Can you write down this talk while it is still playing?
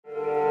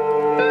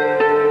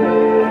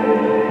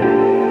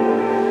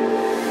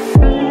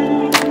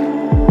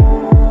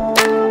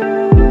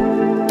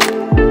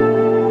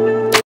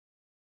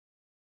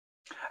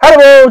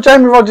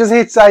Jamie Rodgers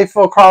here today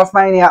for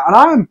Craftmania, and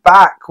I'm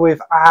back with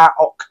our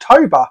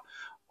October,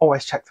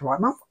 always check the right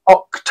month,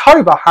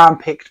 October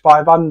handpicked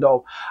by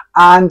bundle.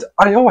 And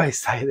I always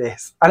say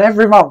this, and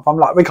every month I'm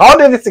like, we can't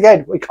do this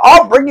again. We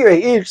can't bring you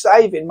a huge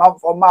saving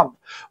month on month.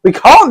 We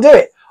can't do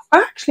it. I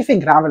actually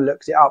think, and I haven't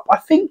looked it up, I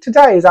think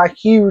today is our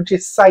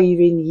hugest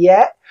saving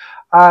yet.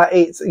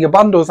 Your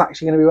bundle is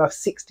actually going to be worth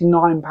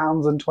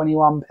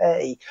 £69.21,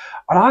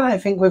 and I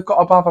don't think we've got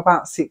above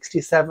about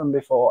 67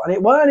 before, and it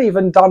weren't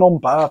even done on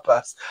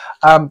purpose.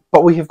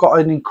 But we have got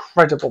an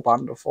incredible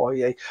bundle for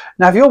you.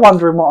 Now, if you're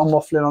wondering what I'm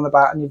waffling on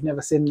about and you've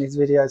never seen these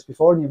videos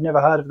before and you've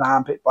never heard of the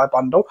handpicked by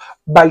bundle,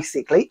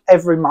 basically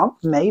every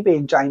month, me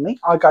being Jamie,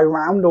 I go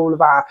round all of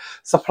our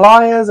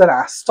suppliers and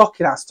our stock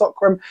in our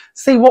stockroom,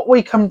 see what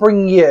we can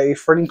bring you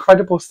for an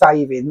incredible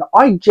saving that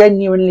I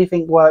genuinely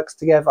think works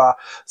together.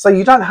 So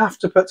you don't have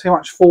to put too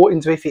much thought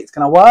into if it's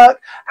going to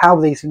work, how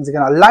these things are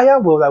going to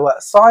layer, will they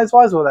work size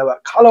wise, will they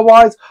work colour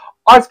wise.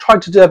 I've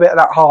tried to do a bit of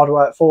that hard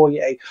work for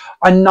you.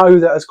 I know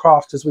that as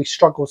crafters we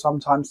struggle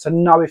sometimes to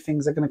know if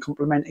things are going to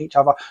complement each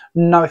other,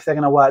 know if they're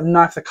going to work,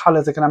 know if the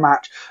colours are going to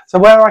match. So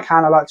where I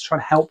can, I like to try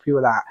and help you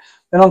with that.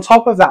 Then on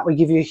top of that, we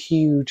give you a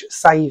huge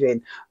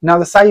saving. Now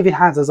the saving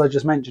has, as I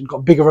just mentioned,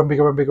 got bigger and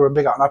bigger and bigger and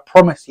bigger. And I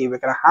promise you, we're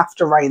going to have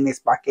to rein this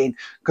back in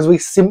because we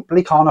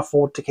simply can't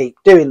afford to keep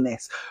doing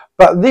this.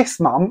 But this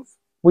month,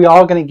 we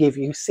are going to give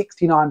you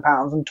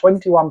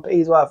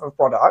 £69.21 worth of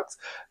products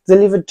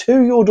delivered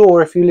to your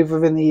door if you live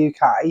within the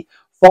UK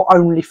for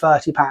only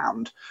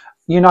 £30.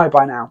 You know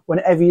by now,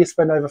 whenever you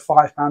spend over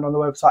 £5 on the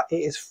website,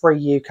 it is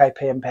free UK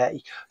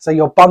P&P. So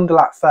your bundle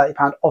at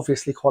 £30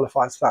 obviously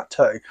qualifies for that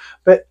too.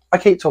 But I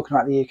keep talking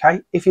about the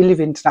UK. If you live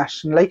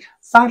internationally,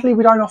 sadly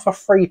we don't offer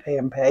free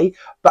P&P,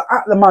 but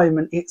at the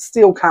moment it's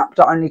still capped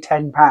at only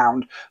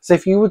 £10. So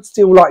if you would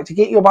still like to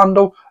get your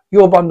bundle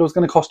is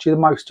going to cost you the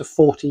most of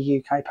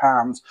 40 UK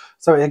pounds.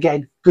 So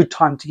again, good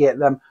time to get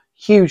them.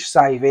 Huge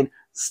saving,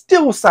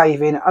 still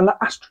saving an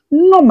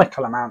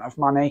astronomical amount of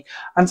money.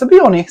 And to be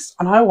honest,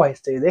 and I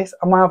always do this,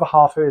 and my other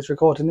half who is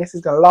recording this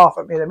is going to laugh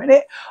at me in a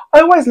minute,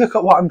 I always look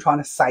at what I'm trying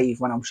to save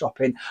when I'm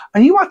shopping.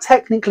 And you are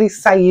technically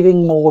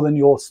saving more than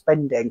you're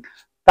spending.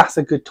 That's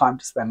a good time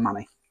to spend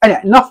money. Anyway,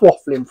 enough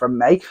waffling from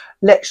me.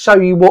 Let's show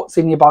you what's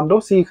in your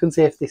bundle so you can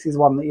see if this is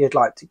one that you'd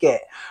like to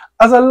get.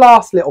 As a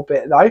last little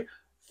bit though,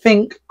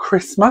 think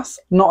Christmas,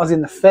 not as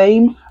in the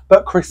theme,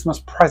 but Christmas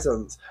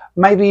presents.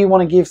 Maybe you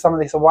want to give some of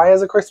this away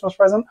as a Christmas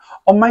present,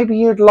 or maybe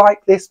you'd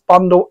like this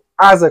bundle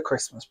as a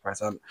Christmas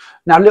present.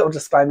 Now, little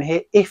disclaimer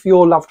here, if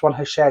your loved one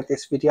has shared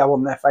this video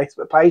on their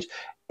Facebook page,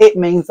 it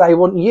means they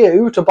want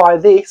you to buy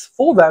this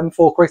for them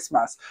for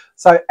Christmas.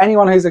 So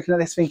anyone who's looking at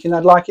this thinking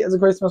they'd like it as a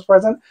Christmas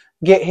present,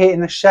 get hitting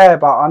the share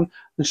button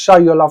and show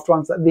your loved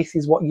ones that this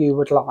is what you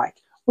would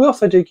like. We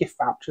also do gift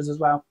vouchers as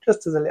well,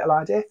 just as a little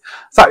idea.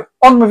 So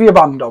on with your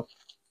bundle.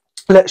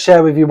 Let's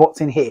share with you what's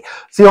in here.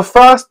 So your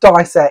first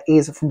die set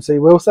is from Sue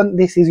Wilson.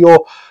 This is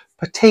your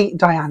Petite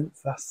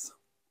Dianthus.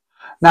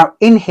 Now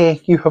in here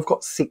you have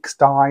got 6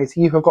 dies,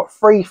 you have got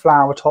 3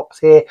 flower tops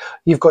here,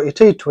 you've got your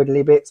 2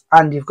 twiddly bits,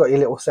 and you've got your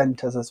little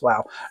centres as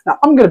well. Now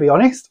I'm going to be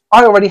honest,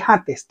 I already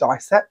had this die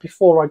set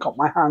before I got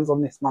my hands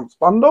on this month's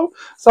bundle,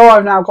 so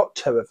I've now got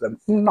 2 of them.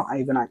 I'm not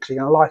even actually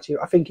going to lie to you,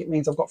 I think it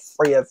means I've got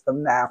 3 of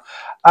them now.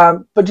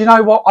 But do you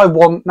know what, I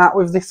want that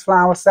with this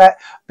flower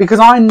set, because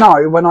I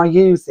know when I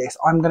use this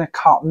I'm going to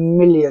cut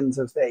millions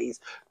of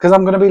these, because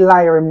I'm going to be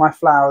layering my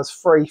flowers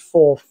 3,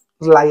 4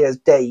 layers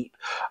deep,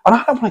 and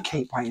I don't want to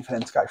keep waiting for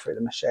them to go through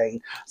the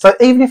machine. So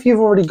even if you've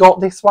already got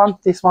this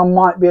one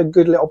might be a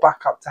good little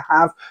backup to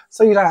have,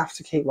 so you don't have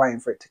to keep waiting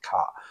for it to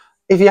cut.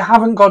 If you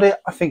haven't got it,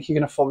 I think you're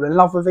going to fall in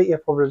love with it. You're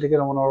probably going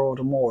to want to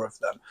order more of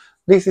them.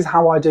 This is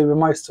how I do with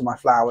most of my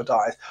flower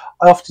dies.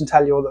 I often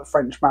tell you all that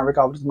French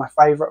Marigold is my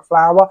favourite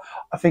flower.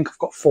 I think I've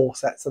got 4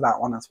 sets of that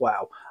one as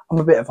well. I'm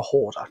a bit of a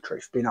hoarder,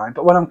 truth be known,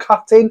 but when I'm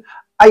cutting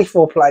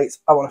A4 plates,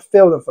 I want to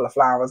fill them full of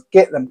flowers,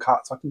 get them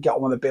cut so I can get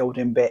on with the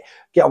building bit,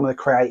 get on with the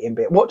creating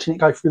bit. Watching it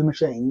go through the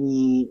machine,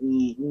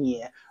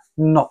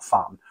 not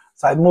fun.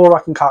 So the more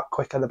I can cut,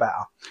 quicker the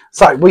better.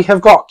 So we have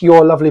got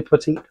your lovely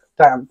Petite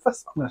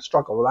Dianthus. I'm going to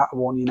struggle with that, I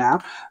warn you now.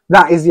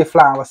 That is your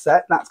flower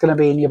set. That's going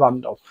to be in your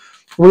bundle.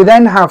 We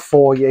then have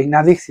for you,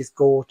 now this is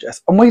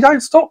gorgeous, and we don't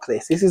stock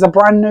this. This is a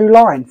brand new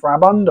line for our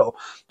bundle.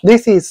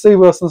 This is Sue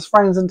Wilson's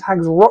Frames and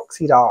Tags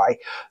Roxy die.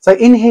 So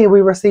in here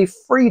we receive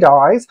 3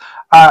 dies.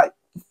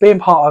 Being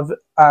part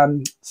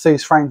of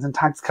Sue's Frames and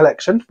Tags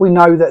collection, we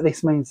know that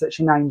this means that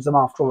she names them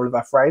after all of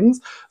her friends.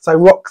 So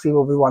Roxy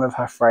will be one of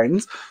her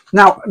friends.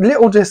 Now,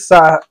 little just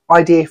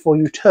idea for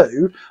you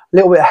too, a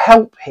little bit of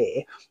help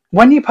here.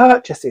 When you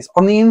purchase this,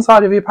 on the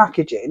inside of your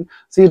packaging,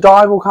 so your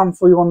die will come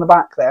for you on the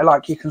back there,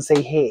 like you can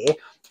see here.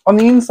 On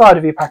the inside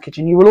of your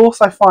packaging, you will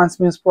also find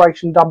some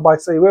inspiration done by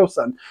Sue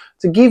Wilson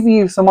to give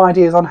you some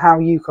ideas on how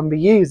you can be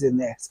using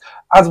this,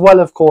 as well,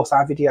 of course,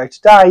 our video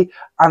today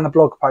and the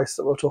blog post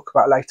that we'll talk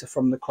about later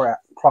from the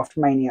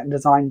Craftmania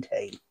design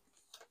team.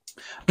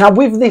 Now,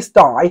 with this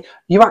die,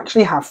 you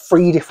actually have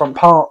 3 different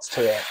parts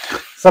to it.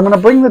 So I'm going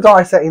to bring the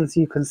die set in so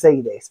you can see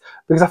this,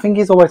 because I think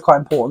it's always quite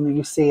important that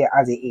you see it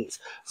as it is.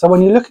 So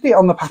when you look at it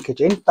on the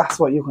packaging, that's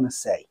what you're going to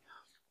see.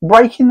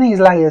 Breaking these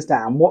layers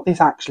down, what this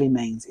actually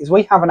means is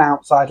we have an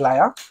outside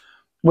layer,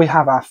 we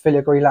have our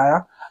filigree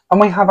layer,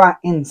 and we have our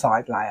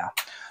inside layer.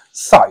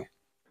 So,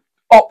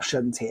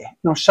 options here,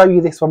 and I'll show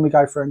you this when we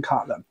go through and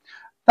cut them.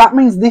 That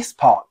means this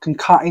part can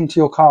cut into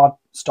your card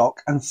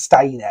stock and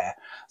stay there.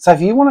 So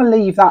if you want to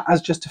leave that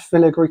as just a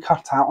filigree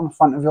cutout on the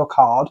front of your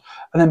card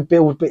and then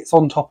build bits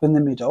on top in the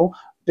middle,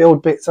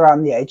 build bits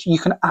around the edge, you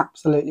can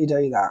absolutely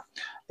do that.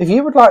 If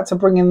you would like to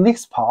bring in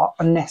this part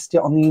and nest it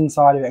on the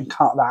inside of it and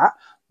cut that,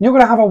 you're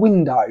going to have a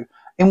window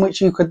in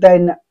which you could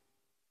then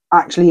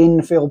actually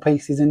infill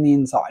pieces in the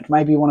inside.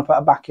 Maybe you want to put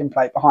a backing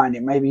plate behind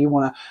it. Maybe you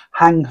want to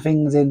hang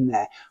things in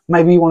there.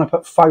 Maybe you want to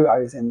put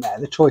photos in there.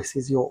 The choice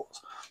is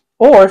yours.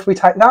 Or if we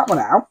take that one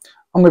out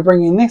and we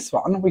bring in this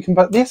one, we can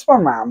put this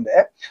one around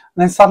it, and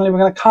then suddenly we're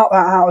going to cut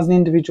that out as an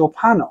individual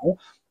panel,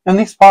 and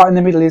this part in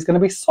the middle is going to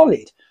be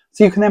solid.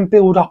 So you can then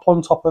build up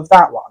on top of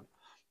that one.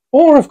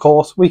 Or of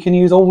course, we can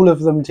use all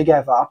of them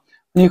together,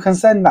 and you can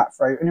send that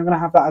through, and you're going to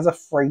have that as a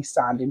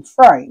freestanding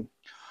frame.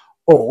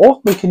 Or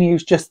we can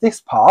use just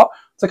this part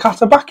to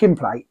cut a backing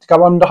plate to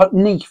go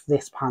underneath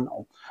this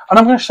panel. And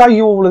I'm going to show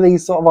you all of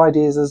these sort of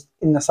ideas as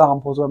in the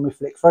samples when we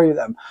flick through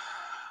them.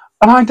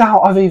 And I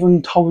doubt I've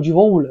even told you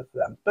all of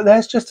them, but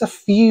there's just a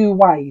few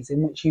ways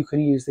in which you can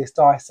use this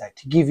die set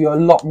to give you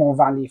a lot more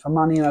value for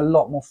money and a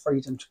lot more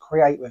freedom to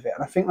create with it.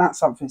 And I think that's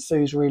something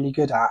Sue's really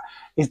good at,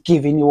 is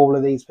giving you all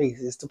of these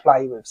pieces to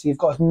play with. So you've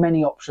got as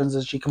many options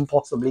as she can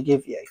possibly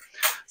give you.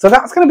 So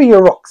that's going to be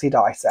your Roxy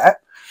die set.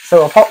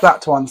 So I'll pop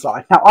that to one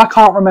side. Now, I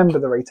can't remember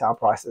the retail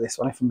price of this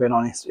one, if I'm being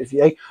honest with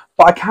you,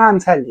 but I can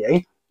tell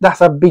you that's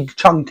a big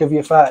chunk of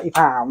your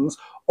 £30,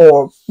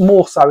 or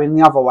more so in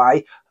the other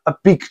way, a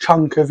big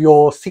chunk of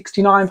your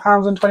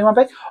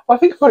 £69.21. I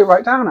think I got it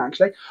right down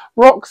actually.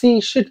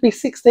 Roxy should be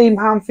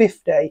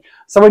 £16.50.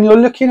 So when you're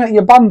looking at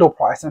your bundle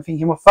price and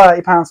thinking, well,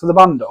 £30 for the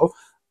bundle,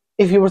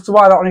 if you were to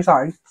buy that on its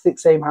own,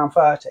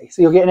 £16.30.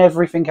 So you're getting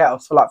everything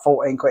else for like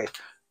 14 quid.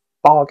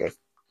 Bargain.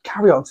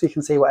 Carry on so you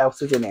can see what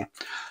else is in here.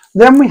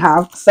 Then we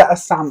have a set of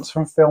stamps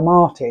from Phill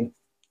Martin.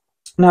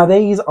 Now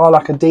these are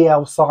like a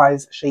DL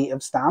size sheet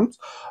of stamps,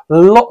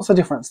 lots of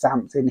different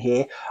stamps in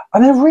here,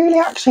 and they're really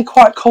actually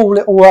quite cool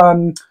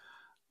little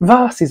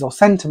verses or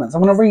sentiments.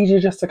 I'm going to read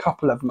you just a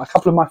couple of them, a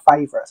couple of my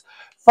favourites.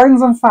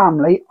 Friends and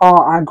family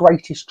are our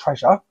greatest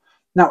treasure.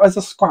 Now as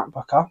a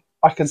scrapbooker,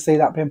 I can see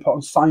that being put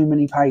on so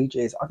many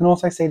pages. I can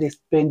also see this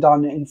being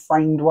done in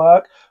framed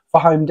work for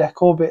home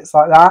decor, bits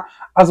like that,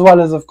 as well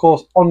as of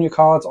course on your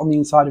cards, on the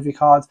inside of your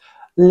cards,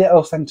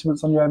 little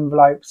sentiments on your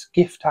envelopes,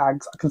 gift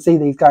tags. I can see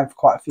these going for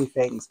quite a few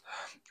things.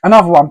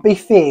 Another one, be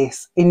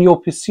fierce in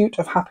your pursuit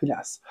of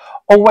happiness.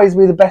 Always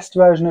be the best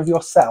version of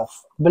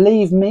yourself.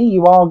 Believe me,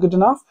 you are good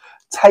enough.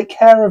 Take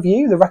care of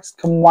you, the rest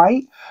can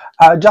wait.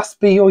 Just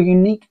be your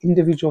unique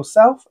individual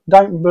self.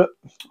 Don't look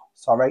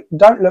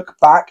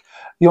back.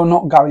 You're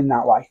not going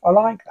that way. I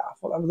like that. I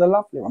thought that was a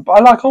lovely one. But I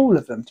like all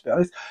of them, to be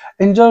honest.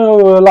 Enjoy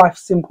your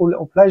life's simple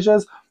little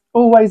pleasures.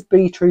 Always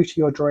be true to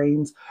your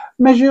dreams.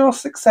 Measure your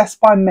success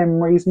by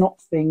memories, not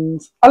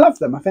things. I love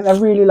them. I think they're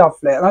really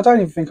lovely. And I don't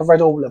even think I've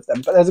read all of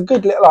them. But there's a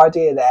good little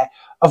idea there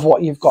of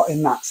what you've got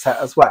in that set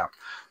as well.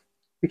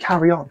 We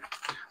carry on.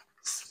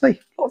 See,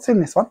 what's in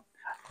this one?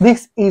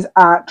 This is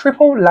our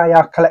triple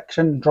layer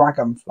collection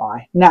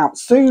Dragonfly. Now,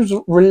 Sue's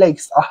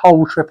released a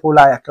whole triple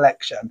layer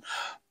collection.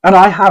 And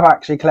I have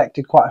actually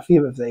collected quite a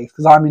few of these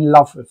because I'm in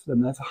love with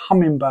them. There's a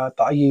hummingbird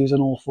that I use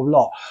an awful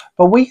lot.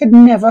 But we had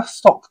never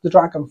stocked the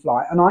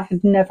Dragonfly, and I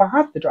had never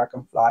had the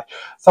Dragonfly.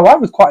 So I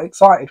was quite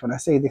excited when I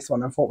see this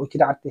one and thought we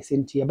could add this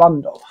into your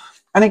bundle.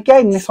 And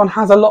again, this one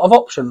has a lot of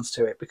options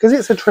to it because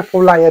it's a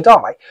triple layer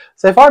die.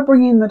 So if I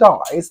bring in the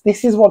dies,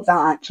 this is what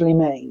that actually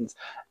means.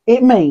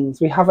 It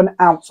means we have an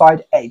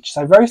outside edge.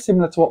 So very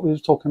similar to what we were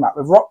talking about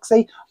with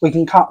Roxy. We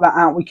can cut that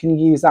out. We can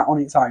use that on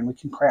its own. We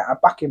can create our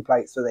backing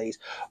plates for these.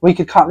 We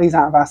could cut these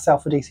out of our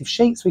self-adhesive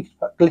sheets. We could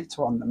put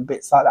glitter on them,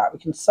 bits like that. We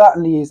can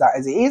certainly use that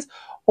as it is,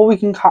 or we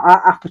can cut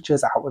our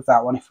apertures out with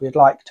that one if we'd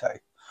like to.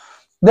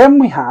 Then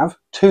we have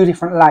two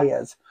different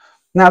layers.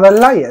 Now the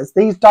layers,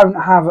 these don't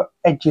have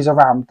edges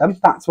around them.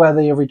 That's where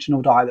the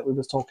original die that we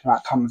was talking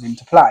about comes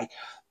into play.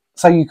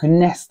 So you can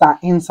nest that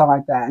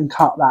inside there and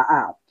cut that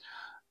out.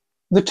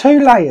 The two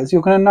layers,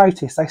 you're going to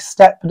notice they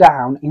step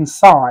down in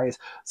size.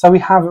 So we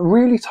have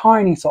really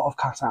tiny sort of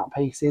cutout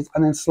pieces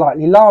and then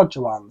slightly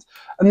larger ones.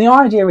 And the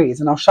idea is,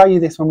 and I'll show you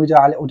this when we do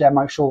our little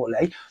demo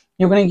shortly,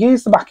 you're going to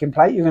use the backing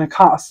plate, you're going to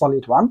cut a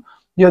solid one.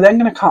 You're then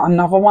going to cut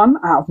another one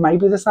out of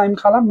maybe the same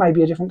colour,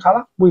 maybe a different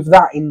colour, with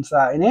that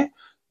insert in it.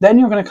 Then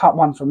you're going to cut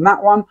one from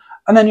that one,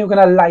 and then you're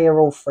going to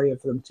layer all three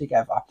of them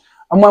together.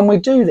 And when we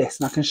do this,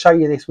 and I can show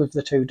you this with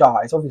the two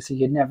dies, obviously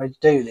you'd never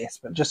do this,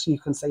 but just so you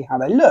can see how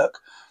they look,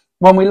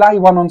 when we lay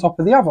one on top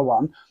of the other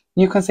one,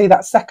 you can see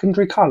that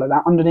secondary colour,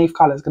 that underneath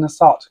colour is going to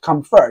start to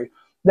come through.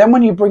 Then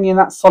when you bring in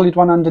that solid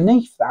one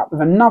underneath that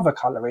with another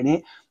colour in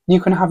it,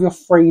 you can have your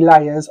three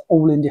layers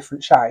all in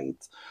different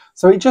shades.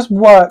 So it just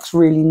works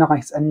really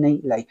nice and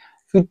neatly.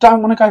 If you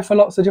don't want to go for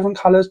lots of different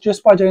colours,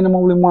 just by doing them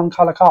all in one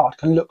colour card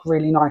can look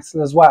really nice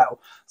as well.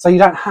 So you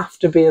don't have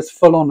to be as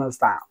full on as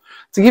that.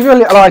 To give you a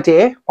little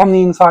idea, on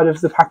the inside of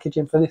the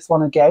packaging for this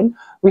one again,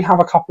 we have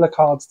a couple of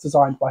cards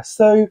designed by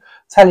Sue,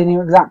 telling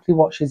you exactly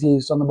what she's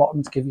used on the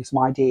bottom to give you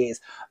some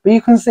ideas. But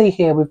you can see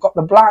here we've got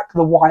the black,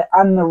 the white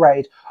and the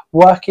red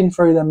working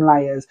through them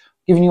layers,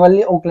 giving you a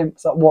little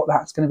glimpse at what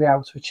that's going to be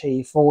able to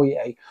achieve for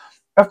you.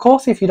 Of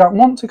course, if you don't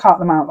want to cut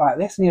them out like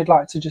this and you'd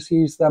like to just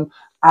use them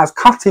as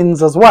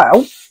cuttings as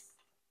well,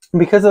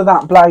 because of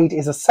that blade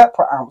is a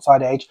separate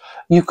outside edge,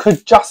 you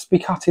could just be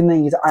cutting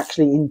these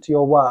actually into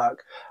your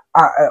work.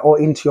 Or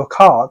into your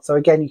card. So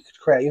again, you could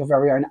create your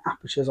very own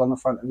apertures on the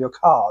front of your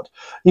card.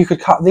 You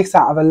could cut this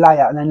out of a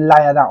layer and then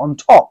layer that on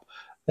top.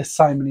 There's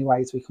so many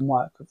ways we can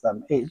work with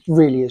them. It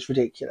really is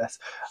ridiculous.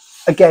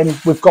 Again,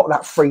 we've got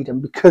that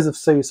freedom because of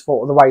Sue's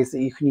thought of the ways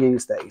that you can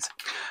use these.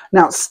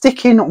 Now,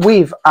 sticking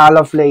with our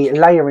lovely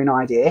layering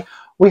idea,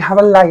 we have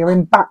a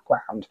layering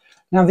background.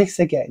 Now this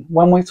again,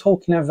 when we're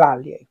talking of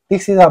value,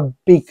 this is a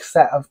big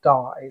set of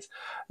dies.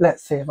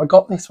 Let's see if I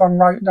got this one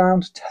wrote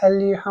down to tell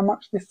you how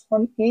much this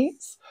one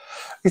is.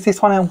 Is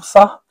this one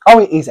Elsa? Oh,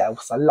 it is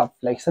Elsa,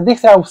 lovely. So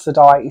this Elsa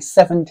die is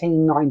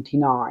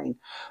 £17.99.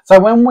 So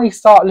when we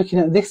start looking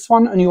at this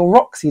one and your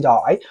Roxy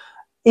die,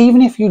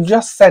 even if you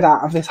just said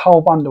out of this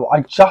whole bundle,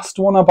 I just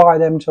want to buy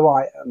them 2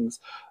 items,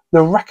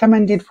 the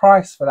recommended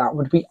price for that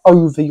would be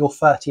over your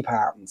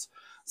 £30.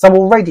 So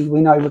already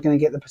we know we're going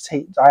to get the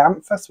petite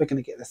dianthus, we're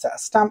going to get the set of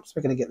stamps,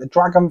 we're going to get the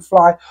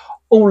dragonfly,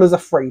 all as a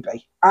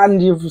freebie.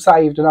 And you've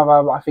saved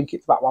another, I think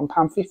it's about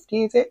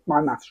 £1.50, is it? My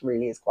maths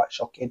really is quite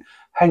shocking,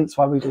 hence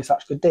why we do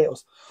such good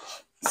deals.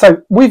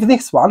 So with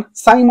this one,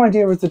 same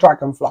idea as the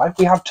dragonfly,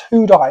 we have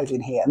 2 dies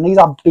in here, and these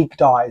are big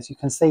dies, you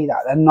can see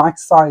that, they're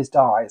nice sized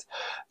dies.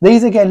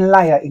 These again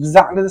layer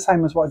exactly the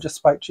same as what I just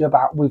spoke to you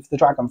about with the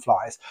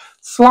dragonflies.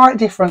 Slight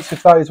difference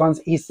with those ones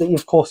is that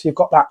of course you've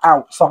got that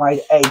outside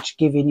edge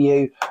giving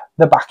you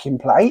the backing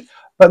plate.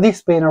 But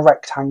this being a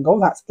rectangle,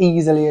 that's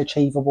easily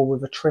achievable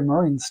with a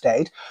trimmer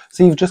instead.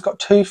 So you've just got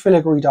 2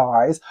 filigree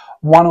dies,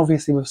 one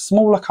obviously with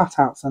smaller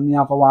cutouts than the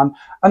other one.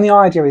 And the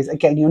idea is,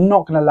 again, you're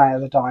not going to layer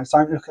the dies.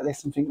 Don't look at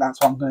this and think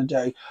that's what I'm going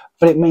to do.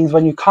 But it means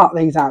when you cut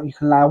these out, you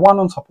can layer one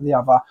on top of the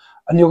other.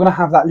 And you're going to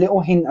have that little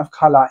hint of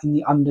colour in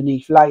the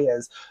underneath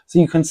layers. So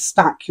you can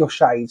stack your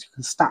shades, you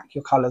can stack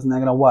your colours, and they're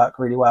going to work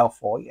really well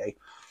for you.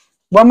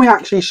 When we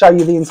actually show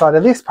you the inside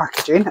of this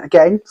packaging,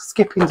 again,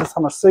 skipping to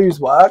some of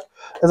Sue's work,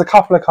 there's a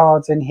couple of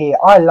cards in here.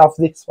 I love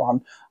this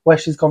one, where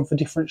she's gone for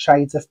different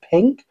shades of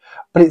pink,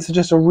 but it's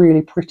just a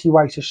really pretty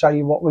way to show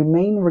you what we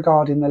mean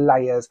regarding the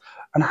layers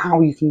and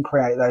how you can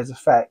create those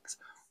effects.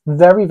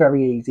 Very,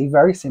 very easy,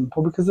 very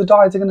simple, because the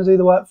dies are going to do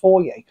the work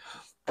for you.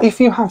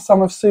 If you have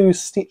some of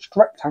Sue's stitched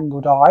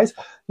rectangle dies,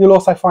 you'll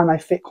also find they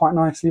fit quite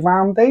nicely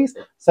around these.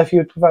 So if you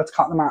would prefer to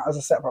cut them out as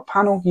a separate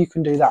panel, you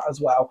can do that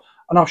as well.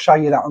 And I'll show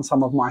you that on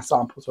some of my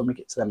samples when we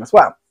get to them as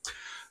well.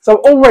 So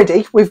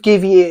already we've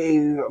given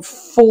you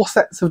 4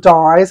 sets of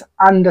dies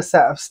and a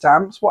set of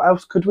stamps. What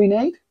else could we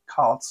need?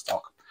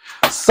 Cardstock.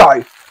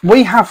 So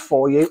we have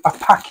for you a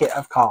packet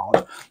of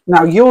card.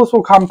 Now yours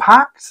will come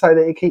packed so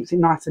that it keeps it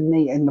nice and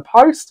neat in the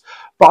post,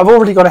 but I've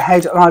already got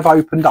ahead and I've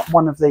opened up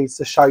one of these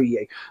to show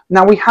you.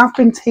 Now we have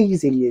been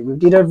teasing you. We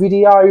did a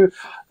video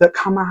that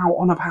come out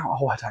on about,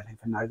 oh I don't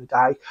even know the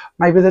day,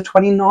 maybe the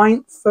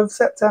 29th of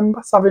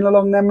September, something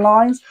along them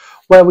lines,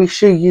 where we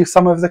show you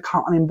some of the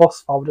cut and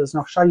emboss folders, and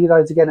I'll show you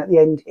those again at the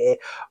end here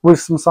with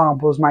some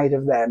samples made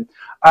of them.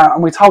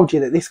 And we told you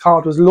that this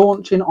card was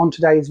launching on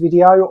today's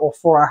video, or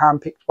for our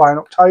handpicked by in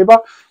October.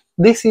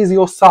 This is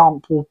your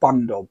sample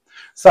bundle.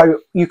 So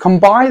you can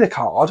buy the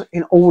card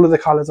in all of the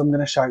colours I'm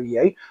going to show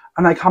you,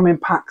 and they come in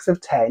packs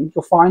of 10.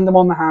 You'll find them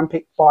on the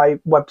handpicked by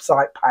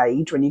website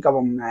page when you go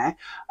on there,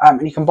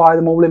 and you can buy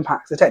them all in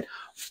packs of 10.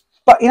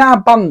 But in our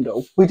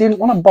bundle, we didn't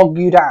want to bog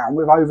you down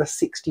with over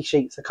 60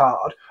 sheets of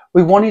card.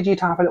 We wanted you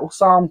to have a little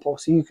sample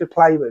so you could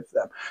play with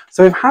them.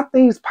 So we've had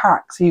these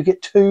packs, so you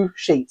get 2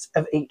 sheets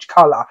of each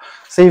colour.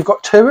 So you've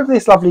got 2 of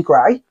this lovely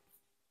grey.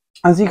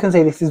 As you can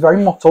see, this is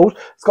very mottled.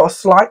 It's got a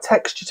slight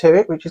texture to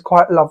it, which is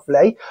quite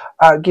lovely.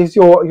 Gives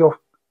your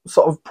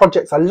sort of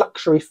projects a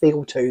luxury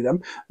feel to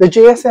them. The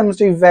GSMs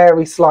do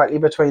vary slightly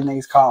between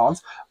these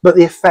cards, but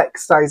the effect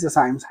stays the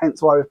same,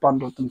 hence why we've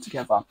bundled them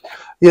together.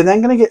 You're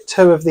then going to get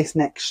 2 of this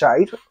next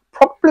shade.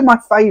 Probably my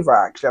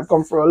favourite actually. I've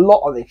gone through a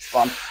lot of this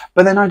one,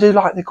 but then I do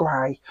like the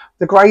grey.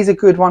 The grey's a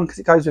good one because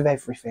it goes with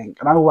everything,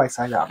 and I always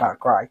say that about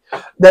grey.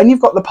 Then you've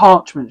got the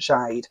parchment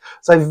shade,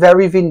 so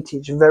very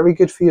vintage, very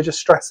good for your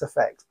distress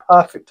effects,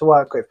 perfect to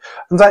work with.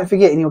 And don't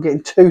forget, you're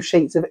getting 2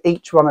 sheets of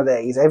each one of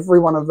these. Every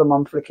one of them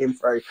I'm flicking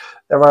through.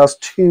 There are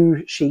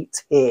 2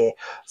 sheets here,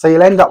 so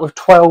you'll end up with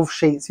 12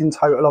 sheets in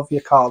total of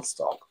your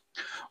cardstock.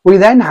 We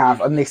then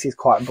have, and this is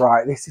quite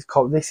bright,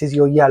 this is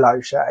your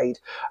yellow shade.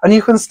 And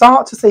you can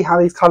start to see how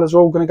these colours are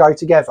all going to go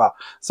together.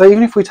 So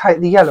even if we take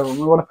the yellow and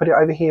we want to put it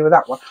over here with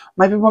that one,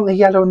 maybe we want the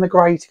yellow and the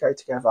grey to go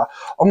together.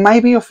 Or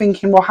maybe you're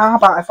thinking, well, how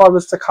about if I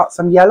was to cut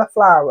some yellow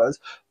flowers,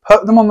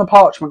 put them on the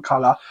parchment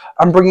colour,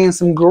 and bring in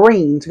some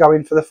green to go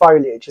in for the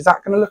foliage? Is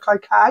that going to look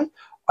okay?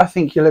 I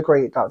think you'll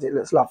agree it does. It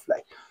looks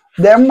lovely.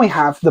 Then we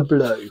have the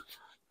blue.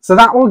 So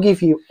that will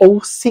give you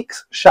all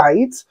 6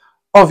 shades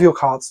of your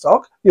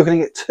cardstock. You're going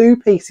to get 2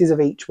 pieces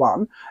of each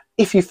one.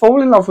 If you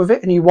fall in love with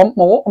it and you want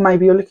more, or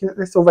maybe you're looking at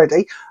this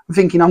already and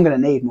thinking, I'm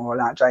going to need more of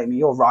that, Jamie,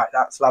 you're right,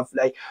 that's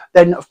lovely.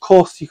 Then, of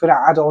course, you could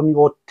add on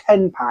your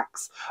 10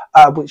 packs,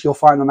 which you'll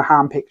find on the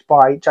Handpicked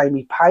by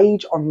Jamie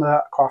page on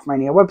the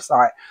Craftmania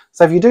website.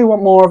 So if you do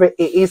want more of it,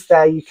 it is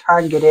there, you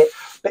can get it.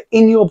 But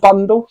in your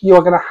bundle,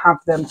 you're going to have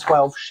them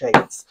 12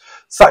 sheets.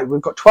 So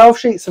we've got 12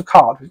 sheets of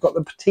card. We've got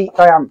the Petite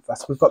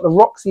Dianthus. We've got the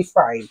Roxy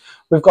frame.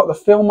 We've got the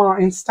Phill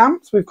Martin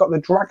stamps. We've got the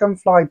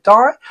Dragonfly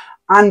die.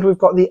 And we've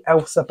got the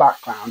Elsa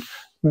background.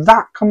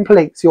 That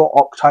completes your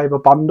October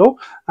bundle.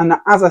 And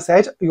as I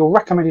said, your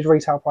recommended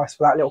retail price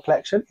for that little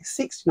collection is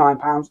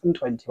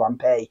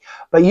 £69.21.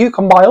 But you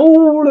can buy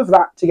all of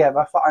that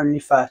together for only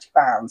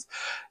 £30.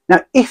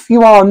 Now, if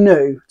you are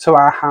new to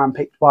our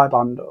Handpicked by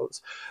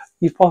bundles,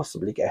 you've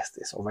possibly guessed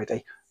this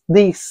already.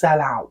 These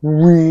sell out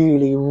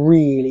really,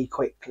 really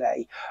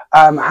quickly.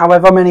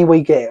 However many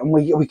we get, and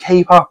we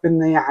keep up in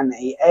the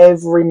ante.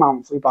 Every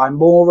month we buy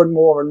more and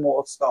more and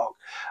more stock.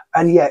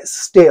 And yet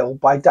still,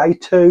 by day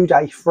 2,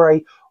 day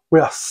 3, we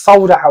are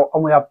sold out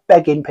and we are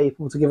begging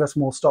people to give us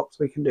more stock so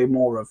we can do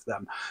more of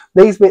them.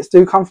 These bits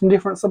do come from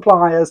different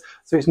suppliers,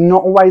 so it's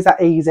not always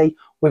that easy.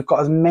 We've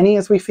got as many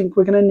as we think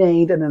we're going to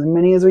need and as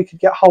many as we could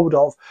get hold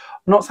of.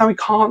 I'm not saying we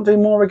can't do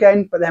more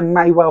again, but there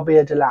may well be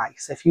a delay.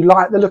 So if you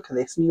like the look of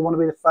this and you want to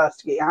be the first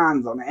to get your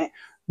hands on it,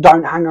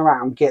 don't hang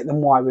around, get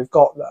them while we've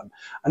got them.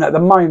 And at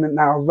the moment,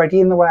 they are ready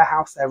in the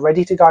warehouse. They're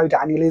ready to go.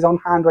 Daniel is on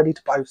hand, ready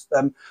to post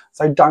them.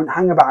 So don't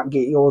hang about,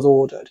 get yours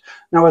ordered.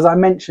 Now, as I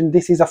mentioned,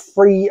 this is a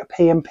free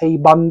P&P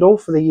bundle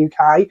for the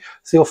UK.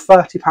 So your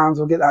 £30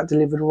 will get that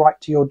delivered right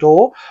to your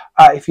door.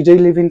 If you do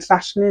live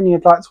internationally and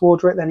you'd like to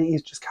order it, then it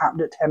is just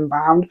capped at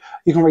 £10.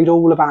 You can read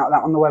all about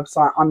that on the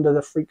website under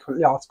the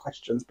frequently asked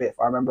questions bit, if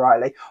I remember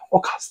rightly,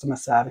 or customer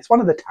service, one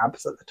of the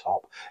tabs at the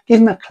top. Give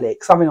them a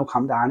click, something will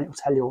come down, it will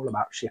tell you all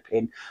about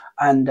shipping.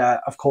 And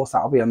of course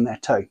that'll be on there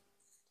too.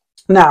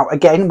 Now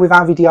again, with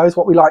our videos,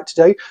 what we like to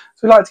do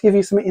is we like to give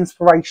you some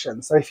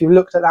inspiration. So if you've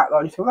looked at that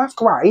and you think, well, that's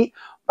great,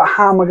 but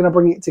how am I going to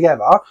bring it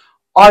together?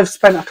 I've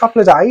spent a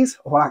couple of days,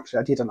 well actually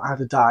I didn't, I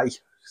had a day.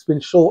 It's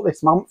been short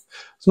this month.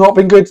 It's not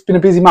been good, it's been a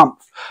busy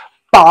month.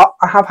 But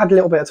I have had a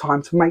little bit of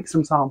time to make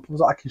some samples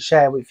that I can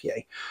share with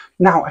you.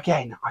 Now,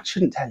 again, I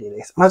shouldn't tell you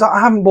this. And I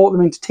haven't bought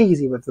them into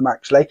Teasy with them,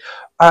 actually.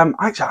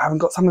 Actually, I haven't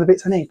got some of the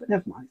bits I need, but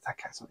never mind. It's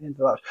okay, it's not the end of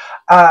the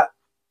world.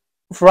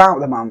 Throughout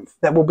the month,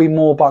 there will be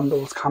more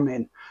bundles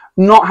coming.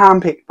 Not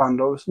hand-picked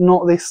bundles,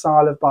 not this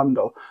style of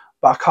bundle,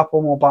 but a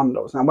couple more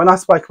bundles. Now, when I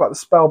spoke about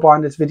the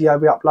Spellbinders video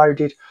we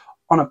uploaded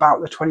on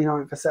about the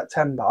 29th of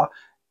September,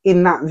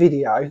 in that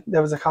video,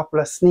 there was a couple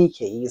of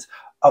sneakies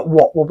at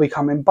what will be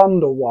coming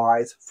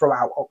bundle-wise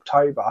throughout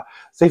October.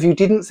 So if you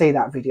didn't see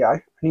that video,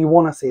 and you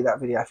want to see that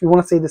video, if you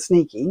want to see the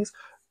sneakies,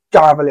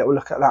 go have a little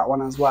look at that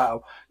one as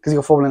well, because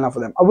you'll fall in love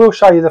with them. I will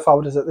show you the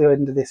folders at the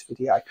end of this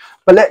video,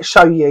 but let's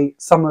show you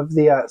some of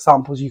the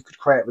samples you could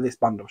create with this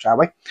bundle, shall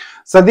we?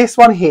 So this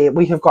one here,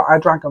 we have got our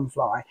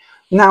Dragonfly.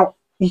 Now,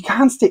 you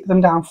can stick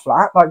them down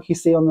flat, like you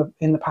see on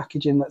in the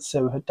packaging that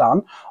Sue had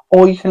done,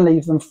 or you can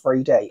leave them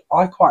 3D.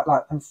 I quite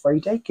like them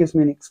 3D, gives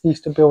me an excuse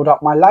to build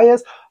up my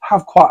layers,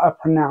 have quite a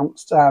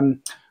pronounced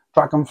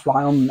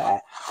Dragonfly on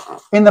there.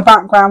 In the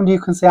background, you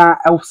can see our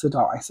Elsa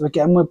die. So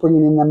again, we're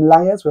bringing in them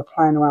layers, we're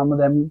playing around with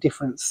them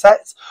different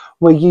sets,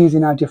 we're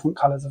using our different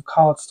colours of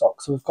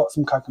cardstock. So we've got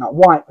some coconut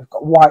white, we've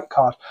got white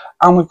card,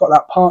 and we've got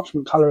that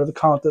parchment colour of the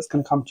card that's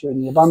going to come to you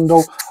in your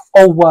bundle,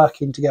 all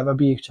working together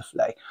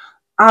beautifully.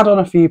 Add on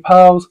a few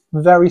pearls,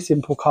 very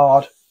simple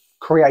card,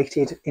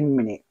 created in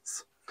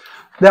minutes.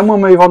 Then we'll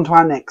move on to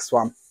our next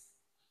one.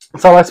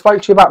 So I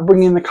spoke to you about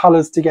bringing the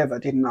colours together,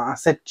 didn't I? I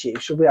said to you,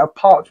 should we have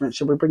parchment?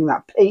 Should we bring in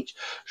that peach?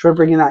 Should we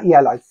bring in that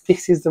yellow?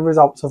 This is the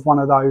results of one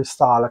of those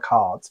style of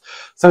cards.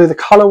 So the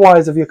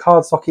colour-wise of your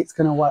cardstock, it's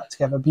going to work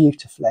together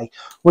beautifully.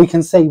 We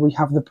can see we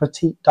have the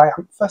Petite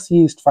Dianthus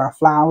used for our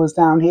flowers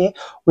down here.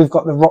 We've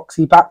got the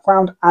Roxy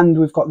background and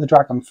we've got the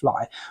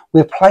Dragonfly.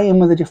 We're playing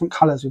with the different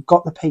colours. We've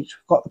got the peach,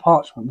 we've got the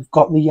parchment, we've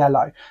got the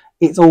yellow.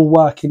 It's all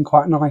working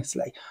quite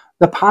nicely.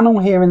 The panel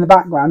here in the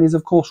background is,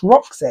 of course,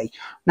 Roxy.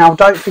 Now,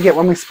 don't forget,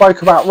 when we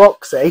spoke about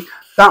Roxy,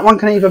 that one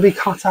can either be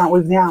cut out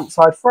with the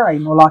outside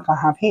frame, or like I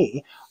have here,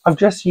 I've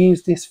just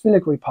used this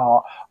filigree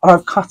part and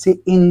I've cut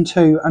it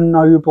into a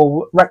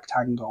noble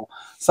rectangle.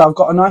 So I've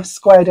got a nice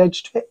squared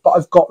edge to it, but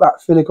I've got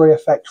that filigree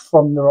effect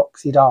from the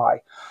Roxy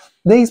die.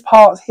 These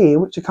parts here,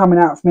 which are coming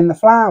out from in the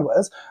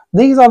flowers,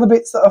 these are the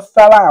bits that have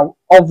fell out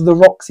of the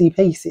Roxy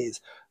pieces.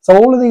 So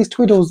all of these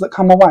twiddles that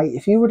come away,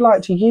 if you would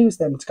like to use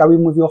them to go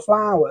in with your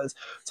flowers,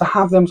 to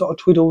have them sort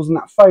of twiddles and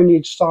that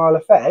foliage style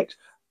effect,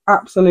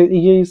 absolutely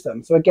use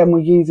them. So again, we're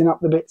using up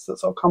the bits that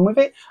sort of come with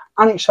it,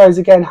 and it shows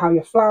again how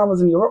your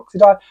flowers and your Roxy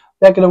die,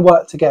 they're going to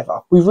work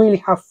together. We really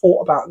have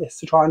thought about this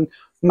to try and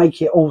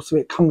make it all so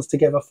it comes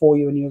together for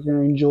you and you're going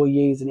to enjoy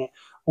using it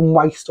and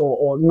waste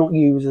or not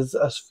use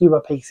as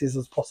fewer pieces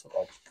as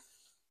possible.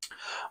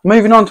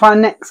 Moving on to our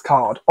next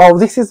card. Oh,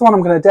 this is the one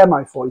I'm going to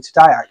demo for you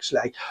today,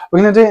 actually.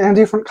 We're going to do it in a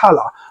different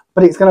colour,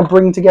 but it's going to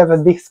bring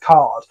together this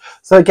card.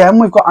 So again,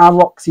 we've got our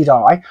Roxy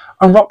die,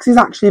 and Roxy's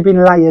actually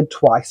been layered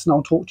twice, and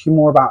I'll talk to you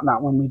more about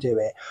that when we do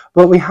it.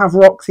 But we have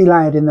Roxy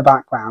layered in the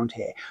background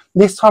here.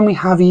 This time we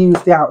have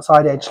used the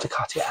outside edge to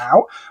cut it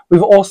out.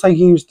 We've also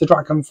used the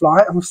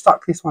dragonfly, and we've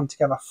stuck this one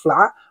together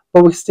flat,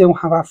 but we still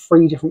have our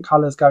 3 different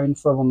colours going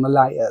through on the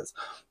layers.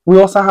 We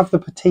also have the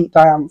petite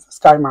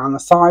dianthus going around the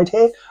side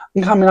here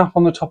and coming up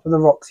on the top of the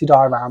Roxy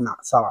die around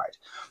that side.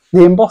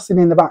 The embossing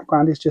in the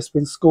background has just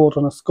been scored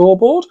on a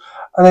scoreboard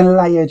and then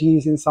layered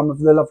using some of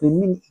the lovely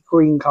minty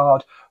green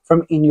card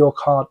from In Your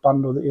Card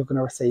bundle that you're going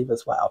to receive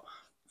as well.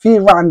 A few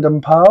random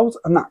pearls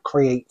and that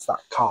creates that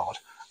card.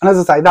 And as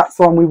I say, that's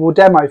the one we will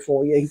demo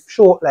for you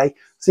shortly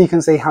so you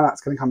can see how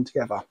that's going to come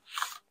together.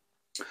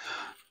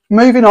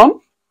 Moving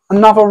on.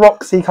 Another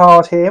Roxy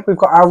card here. We've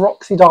got our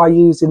Roxy die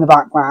used in the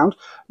background.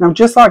 Now,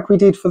 just like we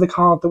did for the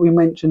card that we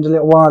mentioned a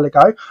little while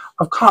ago,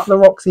 I've cut the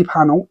Roxy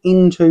panel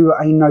into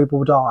a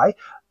noble die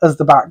as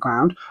the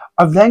background.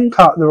 I've then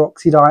cut the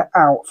Roxy die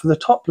out for the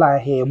top layer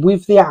here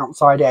with the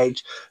outside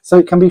edge, so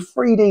it can be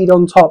 3D'd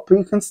on top, but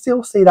you can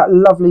still see that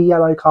lovely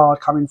yellow card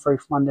coming through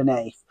from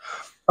underneath.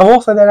 I've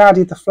also then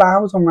added the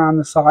flowers on around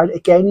the side,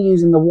 again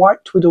using the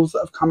white twiddles that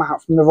have come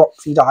out from the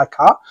Roxy die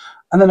cut.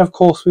 And then of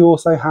course we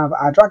also have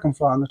our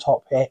dragonfly on the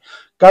top here,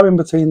 going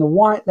between the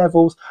white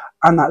levels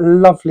and that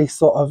lovely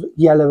sort of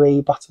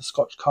yellowy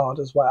butterscotch card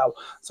as well.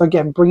 So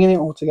again, bringing it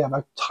all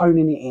together,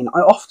 toning it in. I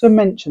often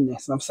mention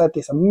this, and I've said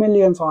this a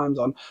million times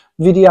on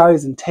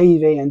videos and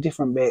TV and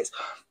different bits.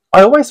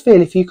 I always feel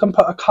if you can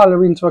put a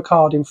colour into a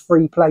card in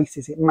 3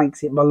 places, it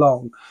makes it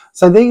belong.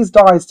 So these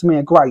dies to me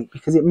are great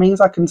because it means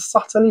I can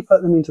subtly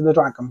put them into the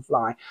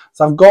dragonfly.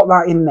 So I've got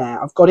that in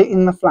there, I've got it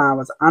in the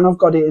flowers, and I've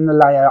got it in the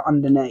layer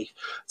underneath.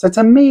 So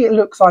to me, it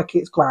looks like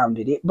it's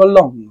grounded, it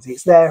belongs,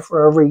 it's there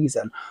for a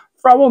reason.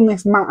 Throw on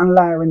this matte and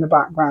layer in the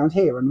background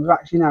here, and we've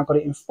actually now got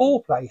it in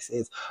 4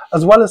 places,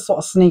 as well as sort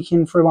of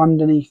sneaking through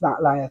underneath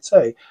that layer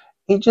too.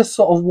 It just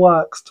sort of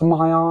works to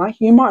my eye.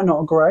 You might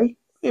not agree.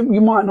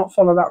 You might not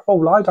follow that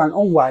rule, I don't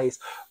always,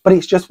 but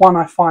it's just one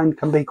I find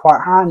can be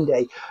quite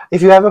handy.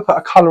 If you ever put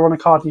a colour on a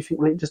card and you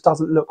think, well, it just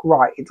doesn't look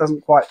right, it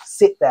doesn't quite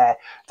sit there,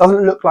 it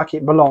doesn't look like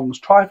it belongs,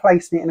 try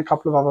placing it in a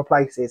couple of other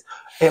places.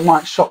 It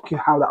might shock you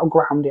how that'll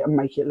ground it and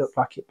make it look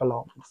like it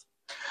belongs.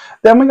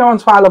 Then we go on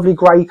to our lovely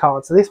grey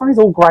card. So this one is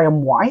all grey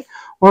and white.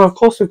 Well, of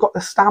course, we've got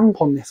the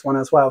stamp on this one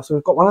as well. So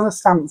we've got one of the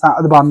stamps out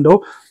of the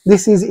bundle.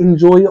 This is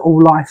Enjoy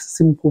All Life's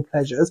Simple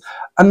Pleasures.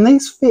 And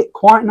these fit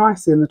quite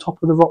nicely in the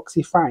top of the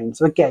Roxy frame.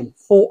 So again,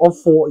 4 of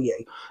 4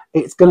 you.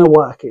 It's going to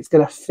work. It's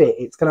going to fit.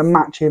 It's going to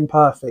match in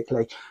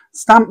perfectly.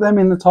 Stamp them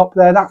in the top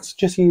there. That's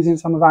just using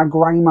some of our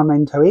grey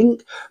Memento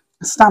ink.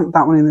 Stamped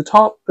that one in the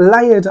top,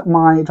 layered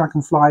my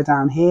dragonfly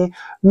down here,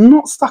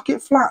 not stuck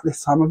it flat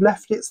this time, I've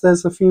left it so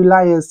there's a few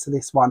layers to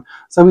this one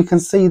so we can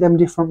see them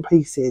different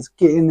pieces,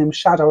 getting them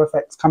shadow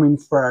effects coming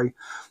through.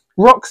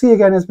 Roxy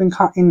again has been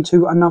cut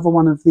into another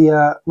one of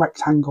the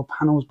rectangle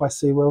panels by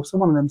Sue Wilson,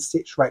 one of them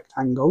stitched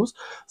rectangles.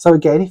 So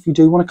again, if you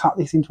do want to cut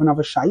this into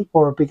another shape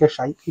or a bigger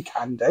shape, you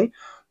can do.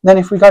 Then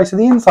if we go to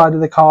the inside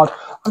of the card,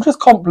 I've just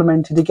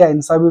complemented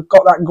again, so we've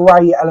got that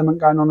grey element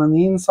going on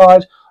the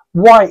inside,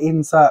 white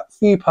insert,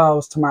 few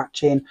pearls to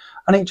match in,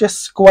 and it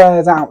just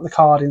squares out the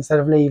card instead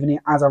of leaving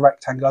it as a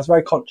rectangle. I was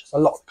very conscious a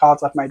lot of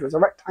cards I've made was a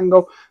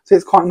rectangle, so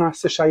it's quite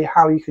nice to show you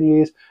how you can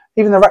use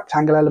even the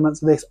rectangle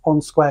elements of this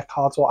on square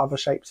cards or other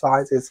shape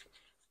sizes.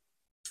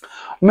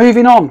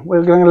 Moving on,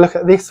 we're going to look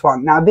at this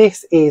one. Now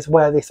this is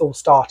where this all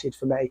started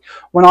for me.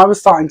 When I was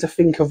starting to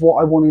think of what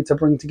I wanted to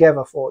bring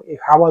together for you,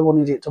 how I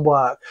wanted it to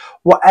work,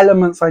 what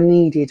elements I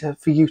needed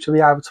for you to be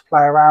able to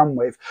play around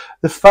with.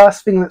 The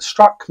first thing that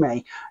struck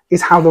me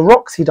is how the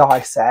Roxy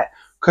die set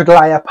could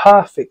layer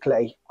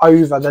perfectly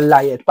over the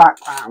layered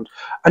background.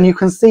 And you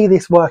can see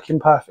this working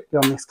perfectly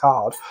on this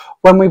card.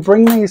 When we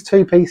bring these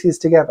 2 pieces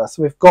together,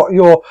 so we've got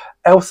your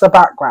Elsa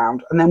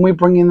background and then we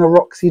bring in the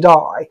Roxy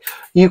die,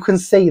 you can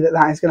see that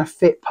that is going to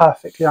fit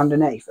perfectly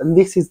underneath. And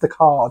this is the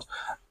card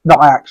that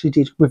I actually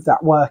did with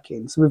that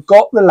working. So we've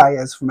got the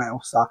layers from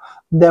Elsa,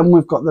 then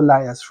we've got the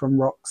layers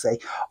from Roxy.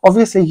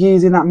 Obviously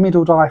using that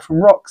middle die from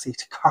Roxy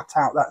to cut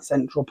out that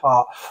central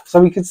part so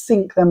we could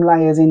sink them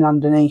layers in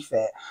underneath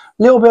it.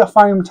 A little bit of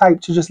foam tape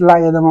to just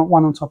layer them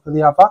one on top of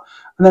the other.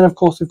 And then of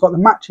course we've got the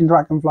matching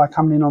dragonfly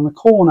coming in on the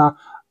corner,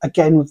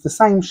 again with the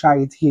same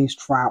shades used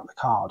throughout the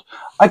card.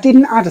 I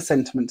didn't add a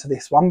sentiment to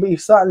this one, but you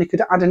certainly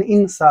could add an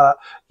insert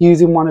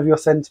using one of your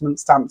sentiment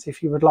stamps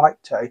if you would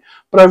like to.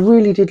 But I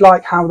really did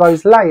like how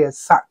those layers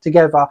sat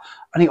together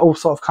and it all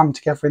sort of come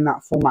together in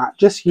that format,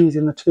 just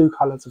using the 2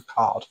 colours of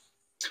card.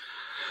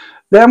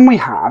 Then we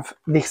have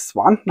this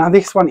one. Now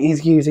this one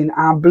is using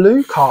our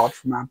blue card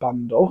from our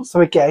bundle. So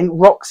again,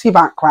 Roxy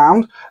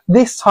background,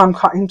 this time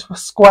cut into a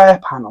square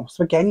panel.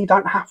 So again, you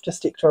don't have to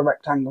stick to a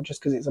rectangle just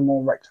because it's a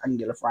more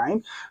rectangular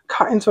frame.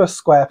 Cut into a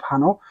square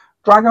panel,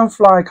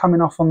 dragonfly coming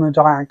off on the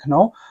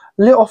diagonal,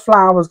 little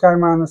flowers going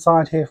around the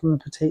side here from the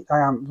petite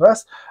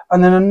dianthus,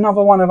 and then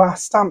another one of our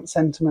stamp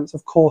sentiments,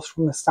 of course,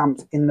 from the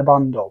stamps in the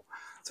bundle.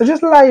 So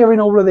just layering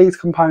all of these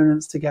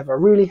components together,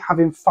 really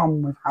having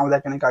fun with how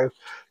they're going to go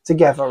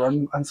together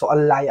and sort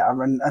of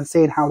layer and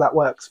seeing how that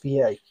works for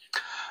you.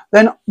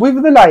 Then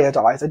with the layer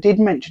dies, I did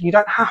mention you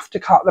don't have to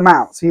cut them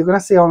out. So you're going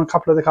to see on a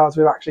couple of the cards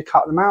we've actually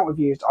cut them out. We've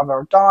used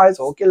other dies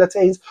or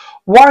guillotines.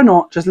 Why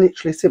not just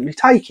literally simply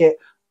take it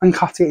and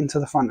cut it into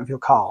the front of your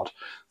card?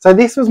 So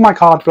this was my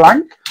card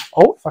blank.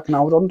 Oh, if I can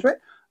hold on to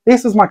it.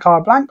 This was my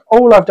card blank.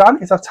 All I've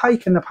done is I've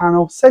taken the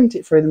panel, sent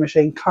it through the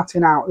machine,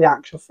 cutting out the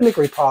actual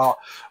filigree part,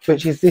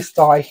 which is this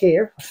die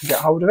here, if I can get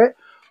hold of it,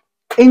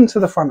 into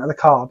the front of the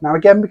card. Now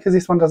again, because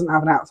this one doesn't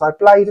have an outside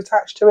blade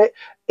attached to it,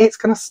 it's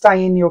going to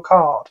stay in your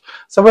card.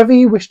 So whether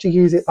you wish to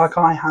use it like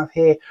I have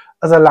here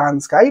as a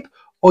landscape,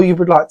 or you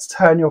would like to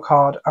turn your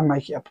card and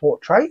make it a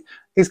portrait,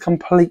 is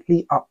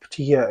completely up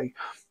to you.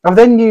 I've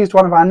then used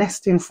one of our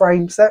nesting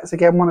frame sets,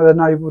 again one of the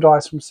Noble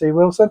dies from Sue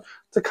Wilson,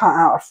 to cut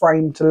out a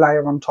frame to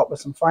layer on top with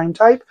some frame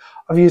tape.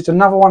 I've used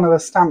another one of the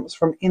stamps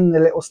from in the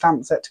little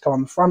stamp set to go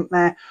on the front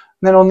there. And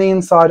then on the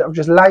inside I've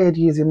just layered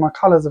using my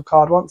colours of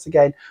card once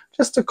again,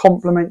 just to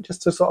complement,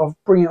 just to sort of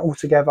bring it all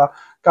together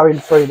going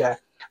through there.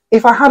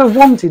 If I had have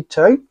wanted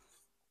to,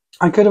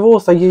 I could have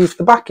also used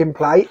the backing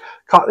plate,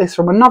 cut this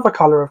from another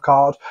colour of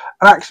card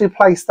and actually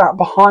placed that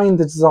behind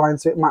the design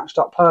so it matched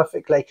up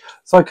perfectly.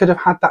 So I could have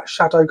had that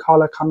shadow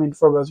colour coming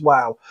through as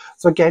well.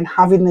 So again,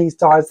 having these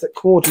dies that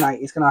coordinate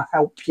is going to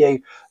help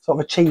you sort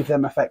of achieve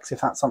them effects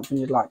if that's something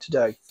you'd like to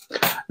do.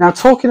 Now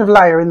talking of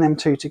layering them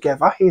two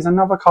together, here's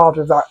another card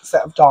with that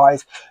set of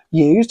dies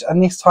used,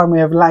 and this time we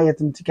have layered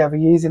them together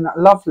using that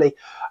lovely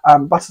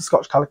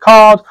butterscotch colour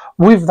card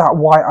with that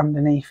white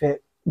underneath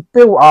it,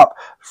 built up,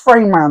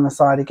 frame around the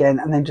side again,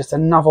 and then just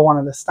another one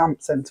of the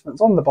stamp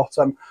sentiments on the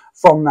bottom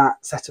from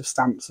that set of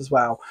stamps as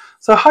well.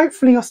 So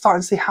hopefully you're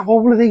starting to see how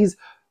all of these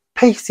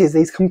pieces,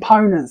 these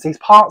components, these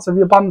parts of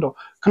your bundle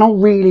can all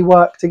really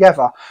work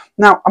together.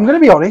 Now I'm going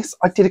to be honest,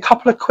 I did a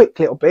couple of quick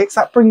little bits.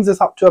 That brings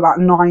us up to about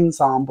 9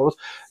 samples.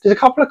 Did a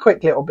couple of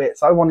quick little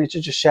bits I wanted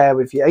to just share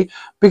with you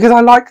because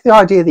I like the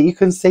idea that you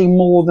can see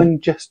more than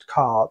just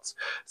cards.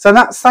 So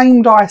that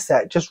same die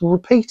set just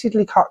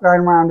repeatedly cut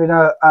going around in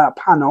a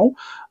panel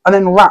and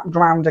then wrapped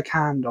around a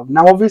candle.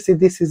 Now obviously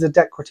this is a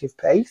decorative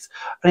piece,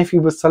 and if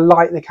you was to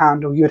light the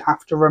candle you'd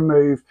have to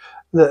remove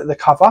the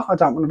cover. I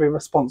don't want to be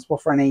responsible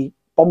for any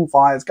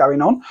bonfires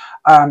going on,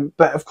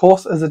 but of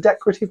course as a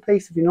decorative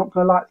piece, if you're not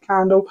going to light the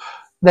candle,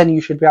 then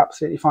you should be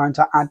absolutely fine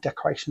to add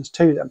decorations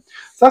to them.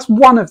 So that's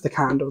one of the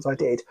candles I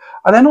did.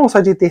 I then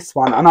also did this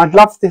one, and I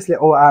love this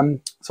little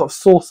sort of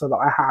saucer that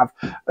I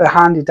have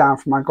handed down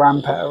from my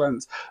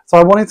grandparents. So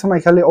I wanted to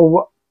make a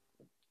little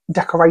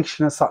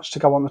decoration as such to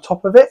go on the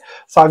top of it.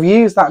 So I've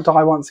used that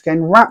die once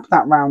again, wrapped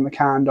that round the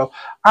candle,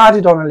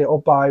 added on a little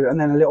bow and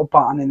then a little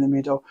button in the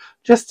middle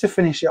just to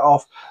finish it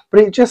off.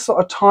 But it just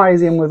sort of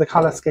ties in with the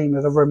colour scheme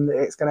of the room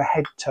that it's going to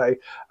head to.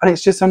 And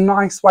it's just a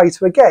nice way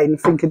to, again,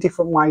 think of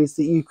different ways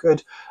that you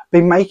could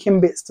be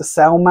making bits to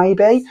sell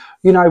maybe.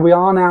 You know, we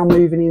are now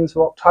moving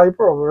into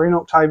October, or we're in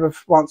October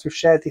once we've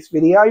shared this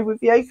video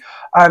with you.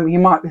 You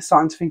might be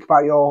starting to think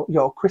about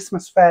your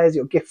Christmas fairs,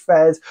 your gift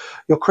fairs,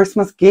 your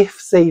Christmas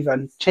gifts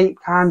even. Cheap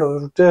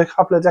candles, do a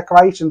couple of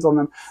decorations on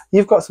them.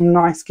 You've got some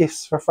nice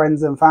gifts for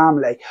friends and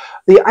family.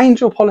 The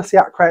Angel Policy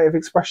at Creative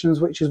Expressions,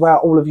 which is where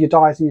all of your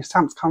dies and your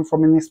stamps come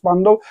from in this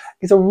bundle,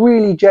 is a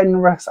really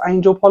generous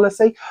Angel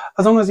Policy.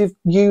 As long as you've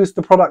used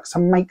the products to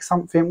make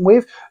something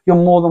with, you're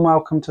more than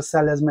welcome to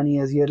sell as many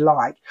as you'd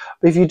like.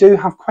 But if you do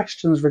have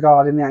questions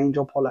regarding the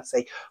Angel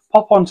Policy,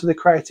 pop onto the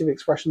Creative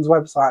Expressions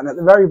website, and at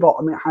the very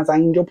bottom it has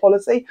Angel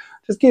Policy.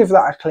 Just give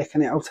that a click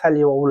and it'll tell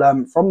you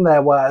all from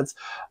their words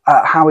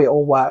how it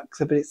all works.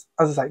 But it's,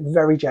 as I say,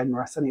 very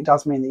generous, and it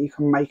does mean that you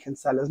can make and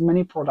sell as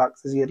many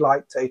products as you'd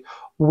like to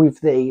with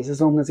these,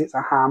 as long as it's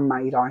a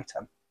handmade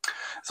item.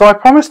 So I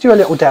promised you a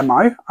little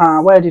demo.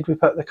 Where did we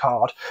put the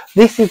card?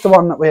 This is the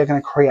one that we're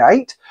going to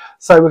create.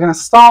 So we're going to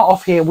start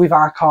off here with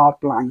our card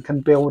blank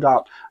and build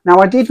up. Now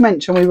I did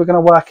mention we were going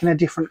to work in a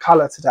different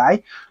colour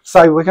today.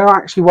 So we're going to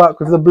actually work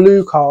with the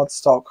blue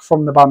cardstock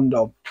from the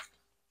bundle.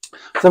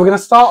 So we're going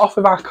to start off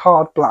with our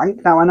card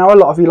blank. Now I know a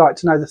lot of you like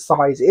to know the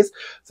sizes.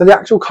 So the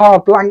actual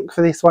card blank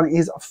for this one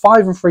is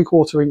 5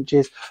 3/4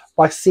 inches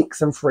by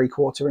 6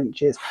 3/4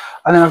 inches.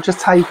 And then I've just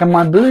taken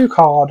my blue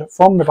card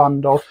from the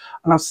bundle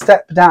and I've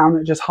stepped down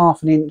at just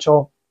 1/2 inch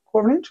or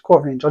quarter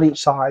of an inch on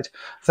each side.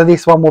 So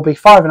this one will be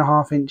 5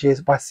 1/2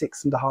 inches by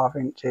 6 1/2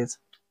 inches.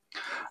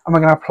 And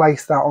we're going to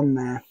place that on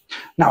there.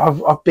 Now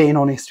I've been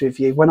honest with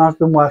you, when I've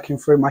been working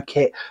through my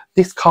kit,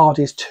 this card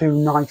is too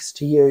nice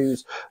to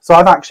use. So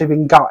I've actually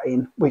been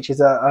gutting, which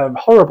is a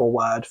horrible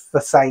word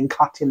for saying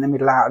cutting the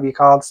middle out of your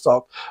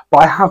cardstock, but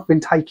I have been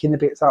taking the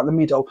bits out the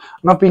middle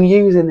and I've been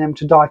using them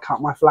to die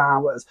cut my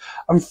flowers.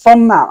 And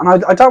from that,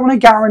 and I don't want to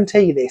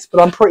guarantee this, but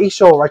I'm pretty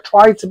sure I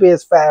tried to be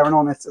as fair and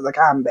honest as I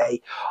can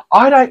be.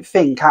 I don't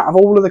think out of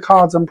all of the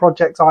cards and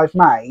projects I've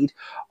made,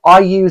 I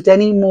used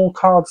any more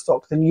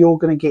cardstock than you're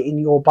going to get in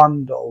your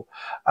bundle.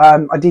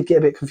 I did get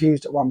a bit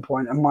confused at one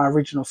point, and my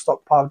original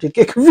stockpile did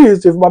get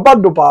confused with my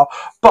bundle bar,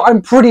 but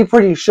I'm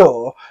pretty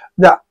sure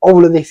that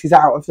all of this is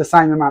out of the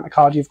same amount of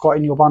cards you've got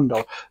in your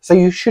bundle. So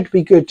you should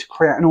be good to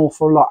create an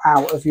awful lot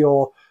out of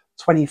your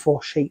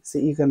 24 sheets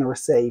that you're going to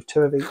receive,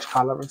 2 of each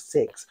colour of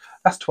 6.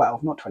 That's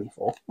 12, not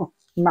 24. Oh,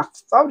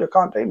 maths. Oh, I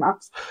can't do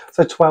maths.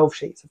 So 12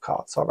 sheets of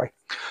cards, sorry.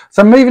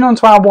 So moving on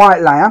to our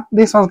white layer.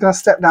 This one's going to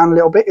step down a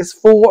little bit. It's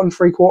 4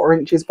 3/4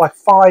 inches by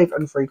 5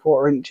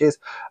 3/4 inches.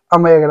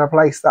 And we're going to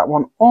place that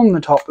one on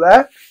the top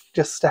there,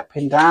 just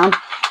stepping down.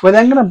 We're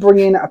then going to bring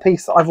in a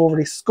piece that I've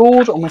already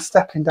scored, and we're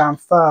stepping down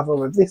further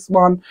with this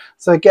one.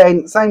 So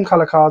again, same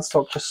colour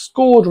cardstock, just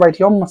scored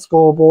ready on my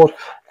scoreboard,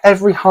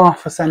 every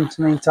 1/2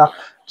 centimetre,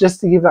 just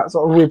to give that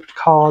sort of ribbed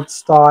card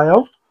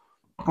style.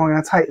 I'm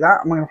going to take that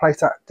and we're going to place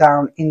that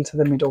down into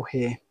the middle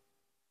here.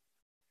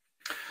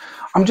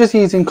 I'm just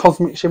using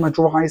Cosmic Shimmer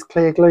Dries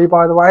Clear Glue,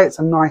 by the way. It's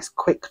a nice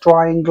quick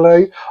drying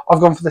glue. I've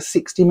gone for the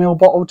 60ml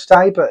bottle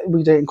today, but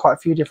we do it in quite a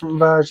few different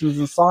versions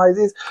and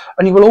sizes.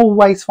 And you will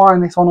always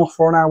find this on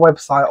offer on our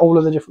website, all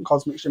of the different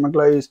Cosmic Shimmer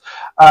glues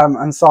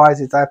and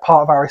sizes. They're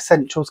part of our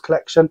Essentials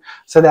collection,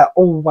 so they're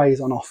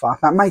always on offer.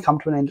 That may come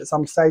to an end at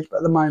some stage, but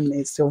at the moment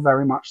it's still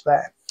very much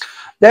there.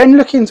 Then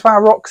look into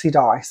our Roxy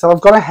die. So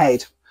I've gone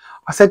ahead.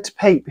 I said to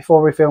Pete before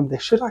we filmed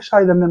this, should I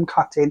show them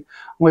cutting? And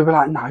we were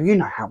like, no, you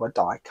know how a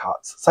die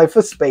cuts. So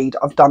for speed,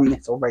 I've done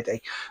this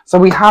already. So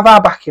we have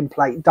our backing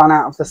plate done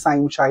out of the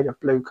same shade of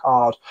blue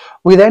card.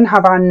 We then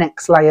have our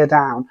next layer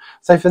down.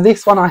 So for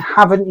this one, I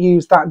haven't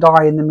used that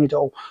die in the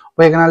middle.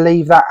 We're going to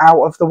leave that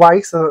out of the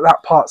way so that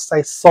that part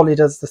stays solid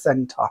as the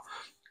centre.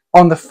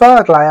 On the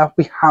third layer,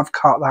 we have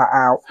cut that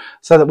out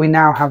so that we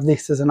now have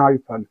this as an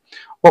open.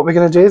 What we're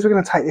going to do is we're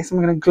going to take this and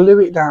we're going to glue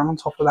it down on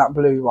top of that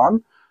blue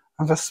one.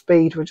 And for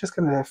speed, we're just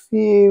going to do a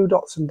few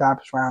dots and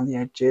dabs around the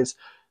edges,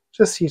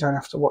 just so you don't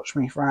have to watch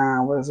me for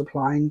hours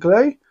applying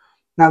glue.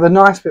 Now, the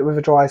nice bit with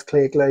a Dries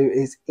Clear Glue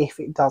is if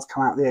it does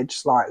come out the edge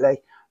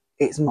slightly,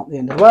 it's not the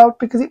end of the world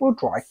because it will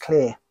dry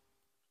clear.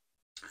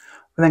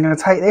 We're then going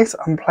to take this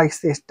and place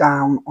this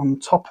down on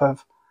top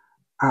of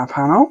our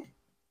panel.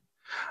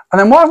 And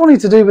then what I wanted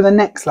to do with the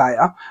next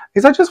layer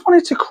is I just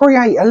wanted to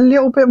create a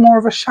little bit more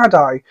of a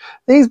shadow.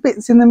 These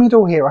bits in the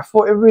middle here, I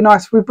thought it would be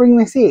nice if we bring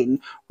this in.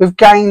 We've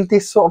gained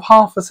this sort of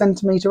 1/2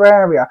 centimetre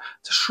area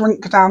to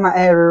shrink down that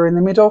area in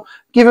the middle,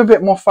 give a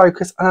bit more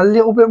focus and a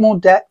little bit more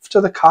depth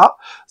to the cut.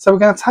 So we're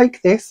going to take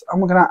this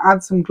and we're going to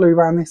add some glue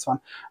around this one.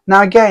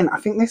 Now again, I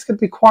think this could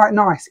be quite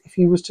nice if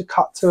you was to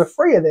cut 2 or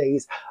 3 of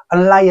these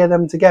and layer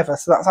them together.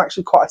 So that's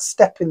actually quite a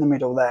step in the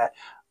middle there.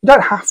 You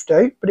don't have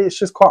to, but it's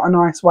just quite a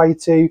nice way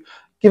to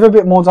give a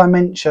bit more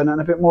dimension and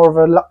a bit more of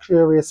a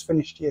luxurious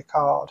finish to your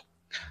card.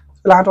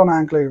 So we'll add on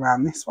our glue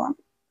around this one,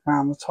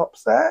 around the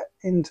tops there,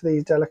 into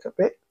these delicate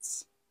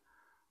bits.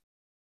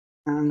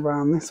 And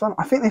around this one.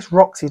 I think this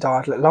Roxy die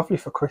would look lovely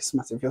for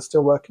Christmas if you're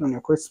still working on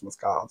your Christmas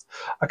cards.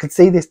 I could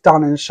see this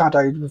done and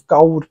shadowed with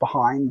gold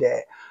behind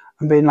it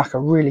and being like a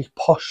really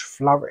posh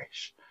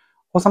flourish.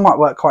 Also might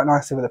work quite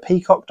nicely with the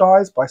Peacock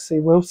dies by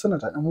Sue Wilson. I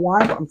don't know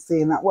why, but I'm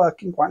seeing that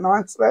working quite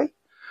nicely.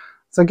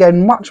 So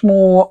again, much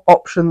more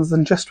options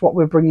than just what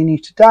we're bringing you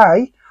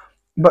today,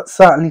 but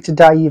certainly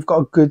today you've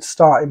got a good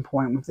starting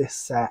point with this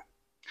set.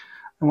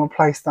 And we'll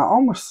place that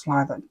on, we'll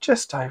slide that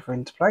just over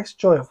into place.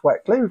 Joy of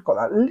wet glue, we've got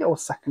that little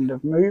second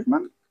of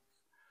movement.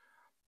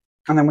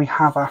 And then we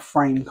have our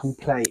frame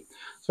complete.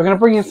 So we're going to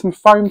bring in some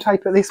foam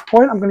tape at this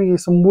point. I'm going to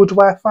use some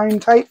woodware foam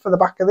tape for the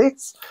back of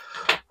this.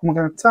 And we're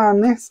going to turn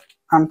this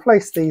and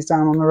place these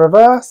down on the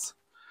reverse,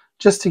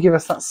 just to give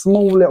us that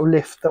small little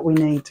lift that we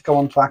need to go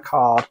onto our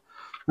card.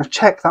 Now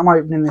check that I'm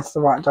opening this the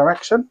right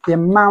direction. The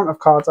amount of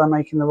cards I'm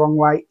making the wrong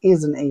way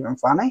isn't even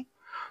funny.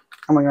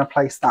 And we're going to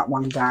place that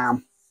one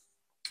down.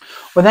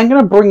 We're then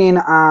going to bring in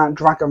our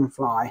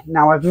dragonfly.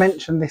 Now I've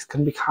mentioned this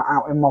can be cut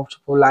out in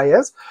multiple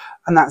layers,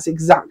 and that's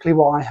exactly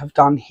what I have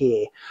done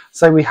here.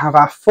 So we have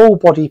our full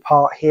body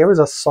part here as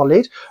a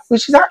solid,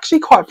 which is actually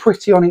quite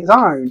pretty on its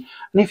own.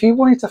 And if you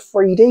wanted to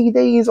 3D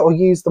these or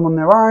use them on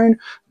their own,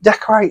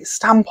 decorate,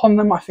 stamp on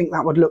them, I think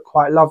that would look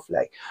quite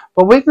lovely.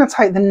 But we're going to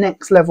take the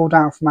next level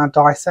down from our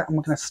die set and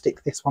we're going to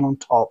stick this one on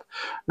top.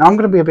 Now I'm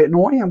going to be a bit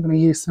naughty. I'm going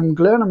to use some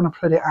glue and I'm going to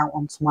put it out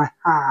onto my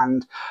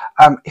hand.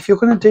 If you're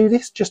going to do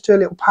this, just do a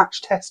little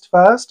patch test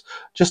first,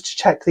 just to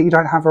check that you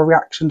don't have a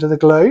reaction to the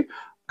glue.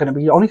 I'm going to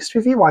be honest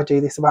with you, I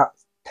do this about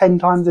 10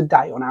 times a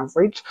day on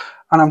average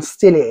and I'm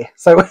still here.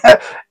 So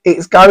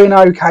it's going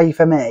okay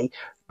for me.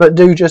 But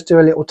do just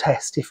do a little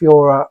test if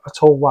you're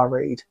at all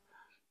worried.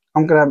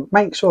 I'm going to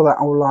make sure that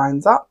all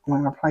lines up. I'm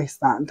going to place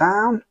that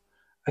down.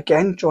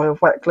 Again, joy of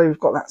wet glue, we've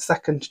got that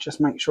second to just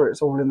make sure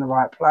it's all in the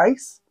right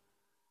place.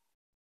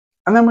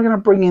 And then we're going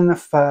to bring in the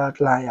third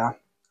layer.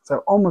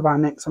 So on with our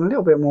next one, a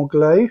little bit more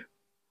glue.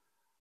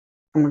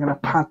 And we're going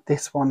to pad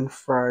this one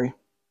through.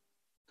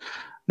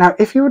 Now,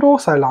 if you would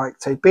also like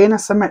to be in a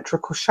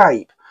symmetrical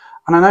shape,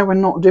 and I know we're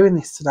not doing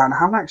this today, and I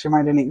haven't actually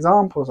made any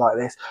examples like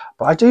this,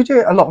 but I do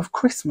it a lot of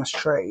Christmas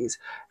trees.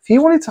 If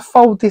you wanted to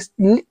fold this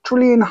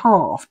literally in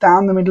half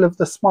down the middle of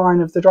the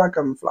spine of the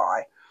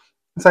dragonfly,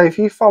 so if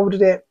you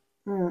folded it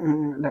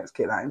Let's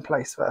get that in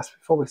place first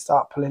before we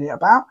start pulling it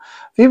about.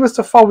 If you was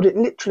to fold it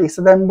literally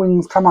so then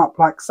wings come up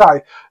like so,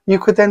 you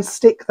could then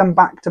stick them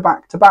back to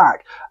back to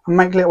back and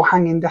make little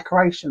hanging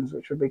decorations,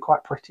 which would be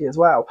quite pretty as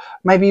well.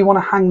 Maybe you want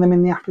to hang them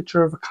in the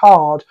aperture of a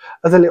card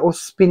as a little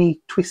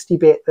spinny twisty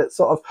bit that's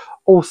sort of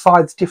all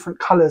sides, different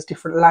colours,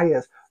 different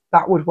layers.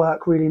 That would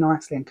work really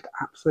nicely and could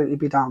absolutely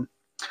be done.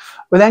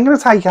 We're then going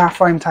to take our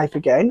foam tape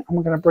again and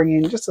we're going to bring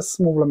in just a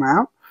small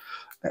amount.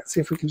 Let's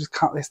see if we can just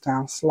cut this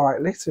down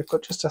slightly. So we've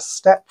got just a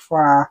step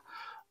for our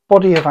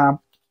body of our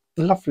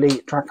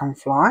lovely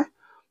dragonfly.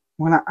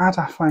 We're going to add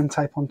our foam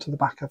tape onto the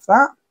back of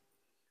that.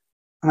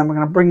 And then we're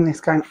going to bring this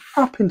going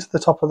up into the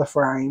top of the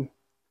frame.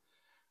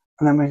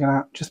 And then we're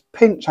going to just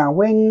pinch our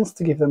wings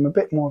to give them a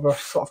bit more of a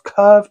sort of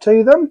curve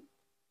to them.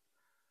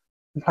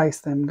 And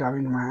place them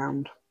going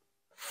round.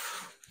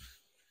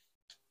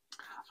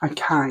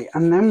 Okay,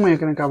 and then we're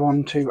going to go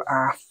on to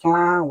our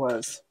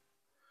flowers.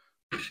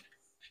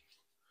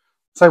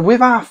 So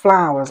with our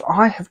flowers,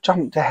 I have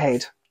jumped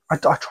ahead. I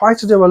try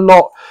to do a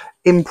lot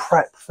in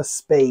prep for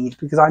speed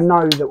because I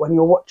know that when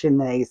you're watching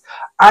these,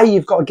 A,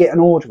 you've got to get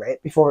and order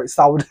it before it's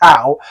sold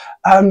out,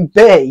 and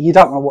B, you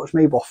don't want to watch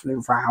me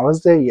waffling for hours,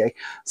 do you?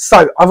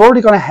 So I've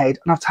already gone ahead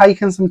and I've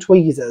taken some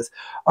tweezers,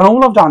 and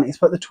all I've done is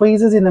put the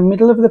tweezers in the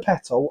middle of the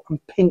petal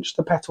and pinch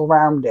the petal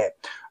round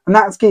it, and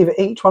that's given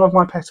each one of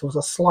my petals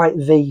a slight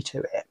V to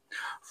it.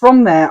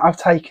 From there, I've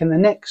taken the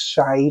next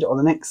shade or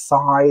the next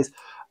size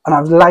and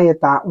I've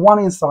layered that one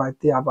inside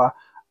the other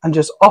and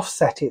just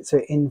offset it so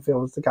it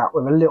infills the gap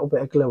with a little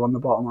bit of glue on the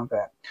bottom of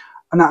it.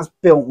 And that's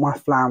built my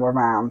flower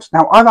around.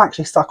 Now I've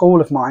actually stuck all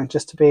of mine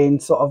just to be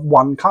in sort of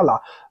one colour,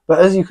 but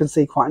as you can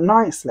see quite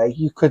nicely,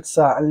 you could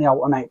certainly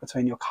alternate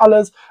between your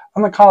colours,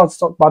 and the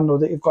cardstock bundle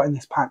that you've got in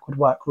this pack would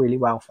work really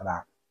well for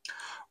that.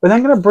 We're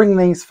then going to bring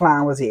these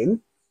flowers in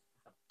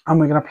and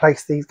we're going to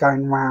place these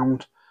going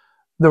round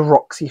the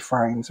Roxy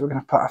frame. So we're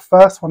going to put our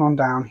first one on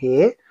down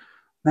here.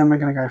 Then we're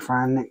going to go for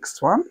our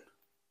next one.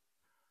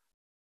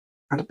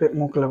 Add a bit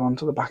more glue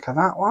onto the back of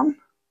that one.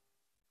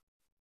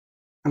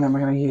 And then we're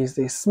going to use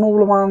these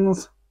smaller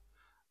ones.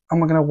 And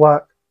we're going to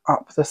work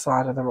up the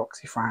side of the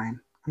Roxy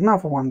frame.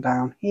 Another one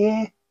down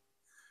here.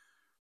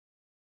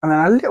 And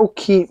then a little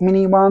cute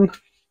mini one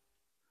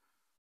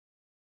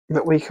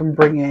that we can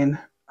bring in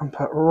and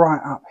put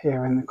right up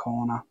here in the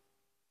corner.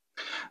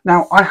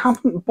 Now, I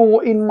haven't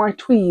brought in my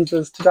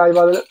tweezers today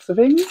by the looks of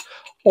things.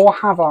 Or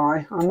have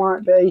I? I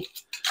might be.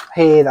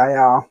 Here they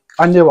are.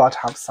 I knew I'd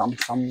have some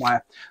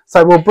somewhere.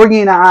 So we'll bring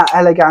in our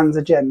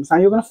Eleganza gems. Now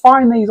you're going to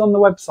find these on the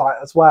website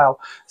as well.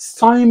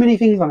 So many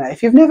things on it.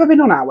 If you've never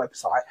been on our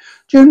website,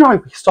 do you know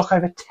we stock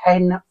over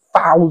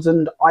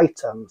 10,000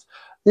 items?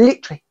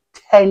 Literally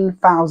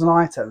 10,000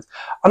 items.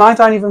 And I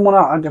don't even want to,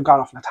 I'm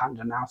going off on a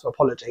tangent now, so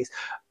apologies.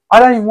 I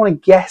don't even want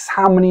to guess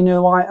how many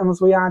new items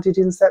we added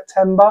in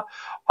September.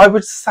 I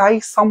would say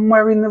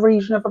somewhere in the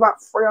region of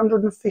about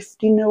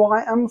 350 new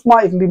items.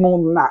 Might even be more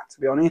than that,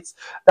 to be honest.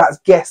 That's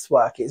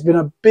guesswork. It's been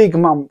a big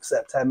month,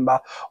 September.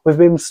 We've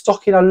been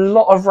stocking a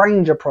lot of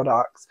Ranger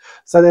products.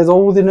 So there's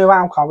all the new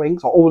alcohol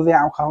inks, or all of the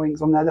alcohol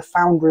inks on there. The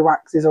foundry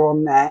waxes are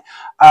on there.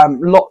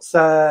 Lots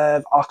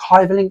of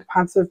archival ink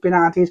pads have been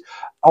added.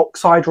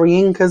 Oxide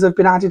re-inkers have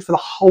been added for the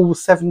whole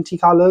 70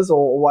 colours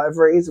or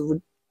whatever it is.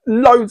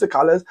 Loads of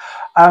colours.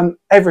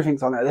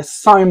 Everything's on there. There's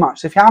so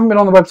much. If you haven't been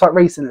on the website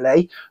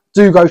recently,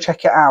 do go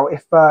check it out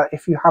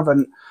if you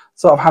haven't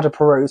sort of had a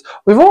peruse.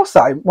 We've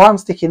also, while I'm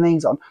sticking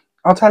these on,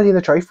 I'll tell you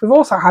the truth, we've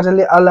also had a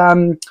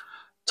little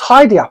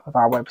tidy up of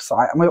our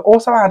website, and we've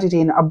also added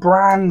in a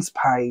brands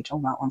page.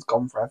 Oh, that one's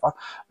gone forever.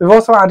 We've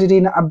also added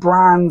in a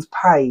brands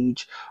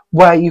page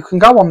where you can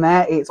go on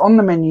there. It's on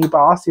the menu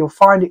bar, so you'll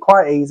find it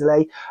quite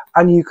easily,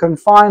 and you can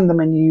find the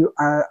menu,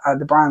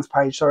 the brands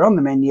page, sorry, on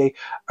the menu,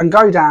 and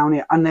go down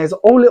it, and there's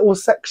all little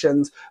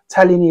sections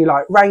telling you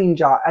like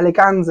Ranger,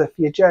 Eleganza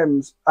for your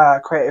gems,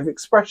 creative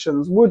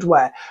expressions,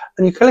 woodwear,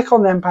 and you click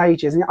on them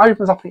pages and it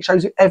opens up and it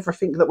shows you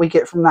everything that we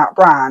get from that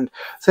brand.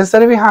 So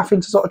instead of you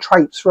having to sort of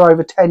traipse through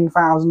over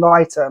 10,000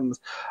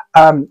 items,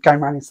 going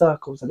around in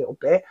circles a little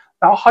bit,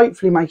 that'll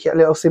hopefully make it a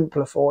little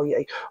simpler for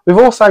you. We've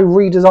also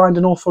redesigned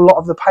an awful lot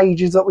of the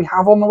pages that we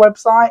have on the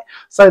website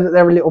so that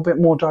they're a little bit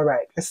more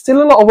direct. There's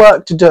still a lot of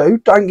work to do,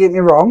 don't get me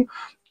wrong.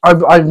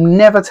 I'd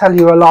never tell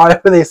you a lie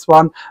for this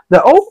one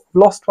that, oh,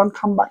 lost one,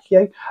 come back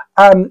you.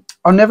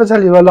 I'll never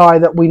tell you a lie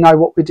that we know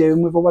what we're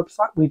doing with a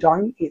website. We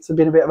don't. It's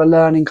been a bit of a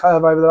learning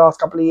curve over the last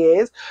couple of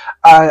years,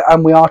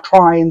 and we are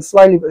trying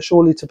slowly but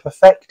surely to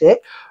perfect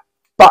it.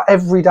 But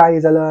every day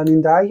is a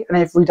learning day, and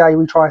every day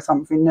we try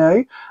something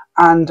new.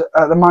 And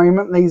at the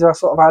moment, these are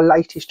sort of our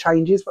latest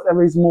changes, but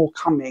there is more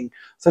coming.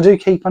 So do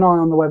keep an eye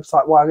on the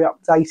website while we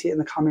update it in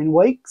the coming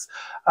weeks.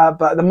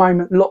 But at the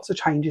moment, lots of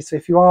changes. So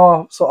if you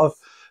are sort of,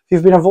 if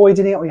you've been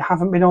avoiding it, or you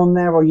haven't been on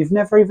there, or you've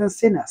never even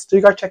seen us,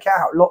 do go check it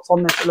out. Lots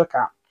on there to look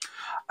at.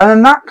 And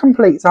then that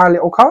completes our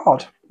little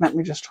card. Let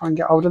me just try and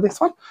get hold of this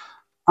one.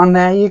 And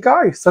there you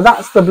go. So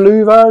that's the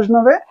blue version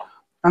of it.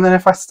 And then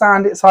if I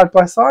stand it side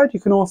by side, you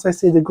can also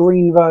see the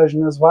green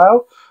version as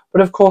well.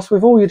 But of course,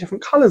 with all your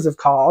different colours of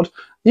card,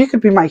 You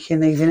could be making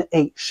these in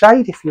each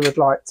shade if you would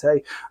like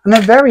to, and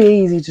they're very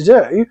easy to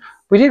do.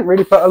 We didn't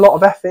really put a lot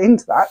of effort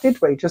into that,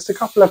 did we? Just a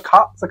couple of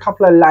cuts, a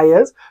couple of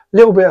layers, a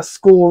little bit of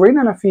scoring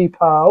and a few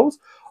pearls,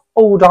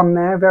 all done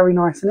there very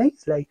nice and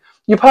easily.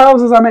 Your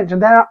pearls, as I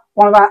mentioned, they're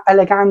one of our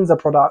Eleganza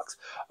products,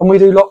 and we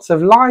do lots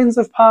of lines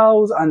of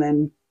pearls and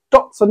then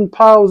dots and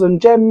pearls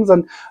and gems,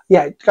 and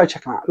yeah, go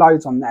check them out,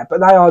 loads on there. But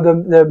they are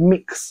the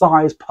mixed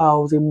size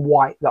pearls in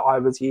white that I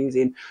was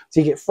using. So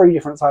you get 3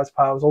 different size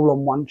pearls all on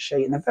one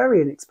sheet, and they're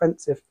very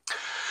inexpensive.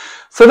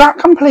 So that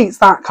completes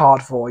that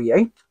card for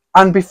you.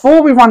 And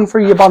before we run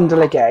through your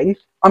bundle again,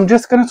 I'm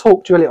just going to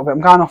talk to you a little bit.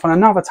 I'm going off on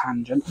another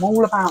tangent. I'm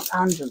all about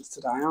tangents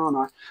today, aren't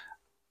I?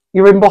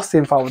 Your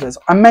embossing folders.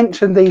 I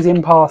mentioned these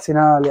in passing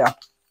earlier.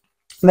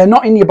 They're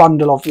not in your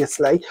bundle,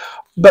 obviously,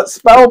 but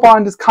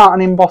Spellbinders cut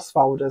and emboss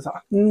folders.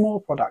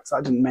 More products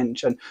I didn't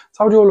mention.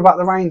 Told you all about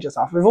the range of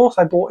stuff. We've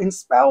also bought in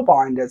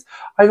Spellbinders.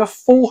 Over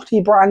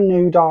 40 brand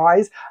new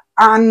dies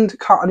and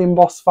cut and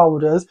emboss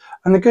folders.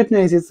 And the good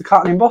news is the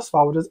cut and emboss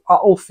folders are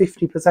all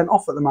 50%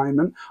 off at the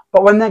moment.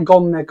 But when they're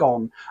gone, they're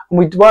gone. And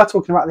we were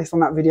talking about this on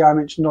that video I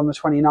mentioned on the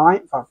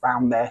 29th,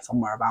 around there,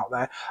 somewhere about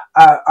there.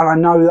 And I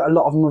know that a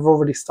lot of them have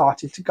already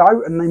started to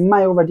go, and they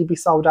may already be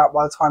sold out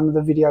by the time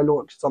the video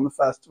launches on the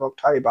 1st of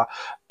October.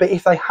 But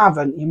if they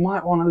haven't, you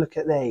might want to look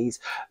at these.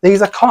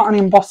 These are cut and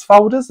emboss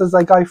folders as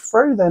they go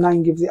through. Their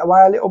name gives it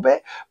away a little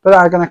bit, but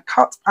they're going to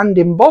cut and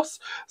emboss.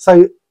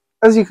 So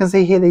as you can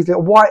see here, these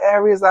little white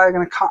areas, they're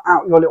going to cut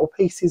out your little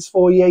pieces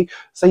for you.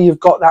 So you've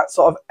got that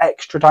sort of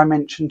extra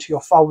dimension to your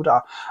folder.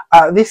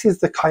 This is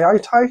the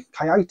Coyote.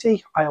 I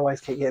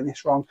always keep getting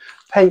this wrong.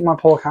 Pete, my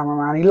poor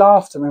cameraman, he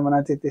laughed at me when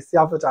I did this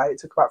the other day. It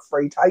took about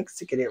 3 takes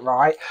to get it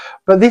right.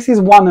 But this is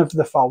one of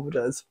the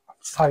folders.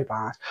 So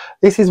bad.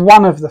 This is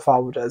one of the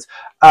folders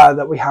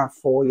that we have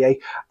for you,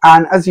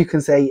 and as you can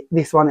see,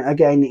 this one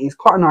again is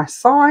quite a nice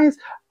size,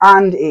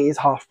 and it is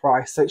half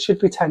price, so it should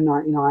be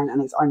 £10.99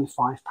 and it's only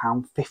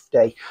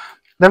 £5.50.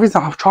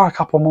 I'll try a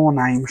couple more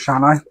names,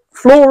 shall I?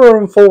 Flora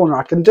and Fauna,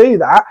 I can do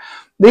that.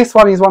 This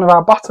one is one of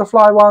our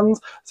butterfly ones.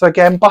 So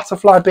again,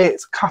 butterfly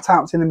bits,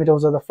 cutouts in the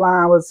middles of the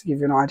flowers to give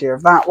you an idea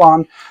of that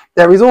one.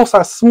 There is also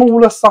a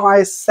smaller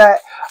size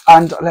set,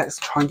 and let's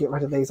try and get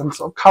rid of these. I'm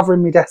sort of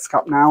covering my desk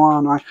up now,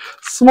 aren't I?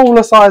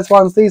 Smaller size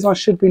ones, these ones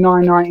should be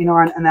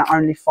 £9.99 and they're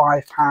only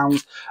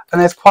 £5.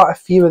 And there's quite a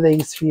few of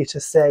these for you to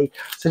see.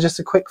 So just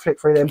a quick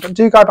flick through them. But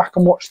do go back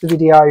and watch the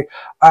video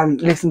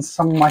and listen to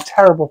some of my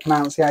terrible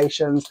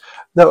pronunciations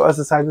that, as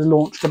I say, was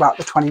launched about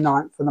the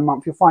 29th of the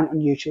month. You'll find it on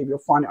YouTube, you'll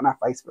find it on our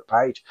Facebook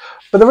page.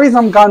 But the reason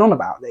I'm going on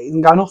about these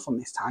and going off on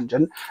this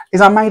tangent is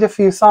I made a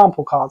few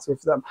sample cards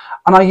with them,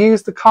 and I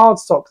used the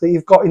cardstock that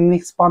you've got in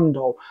this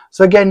bundle.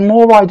 So again,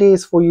 more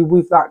ideas for you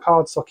with that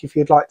cardstock if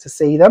you'd like to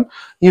see them.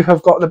 You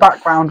have got the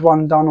background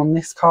one done on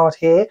this card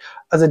here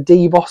as a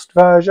debossed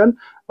version.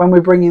 When we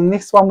bring in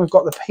this one, we've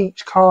got the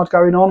peach card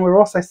going on. We're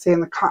also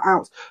seeing the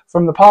cutouts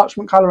from the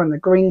parchment colour and the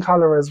green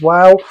colour as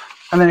well.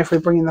 And then if we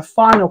bring in the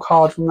final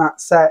card from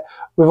that set,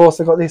 we've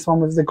also got this one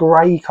with the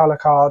grey colour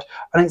card,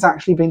 and it's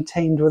actually been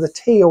teamed with a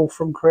teal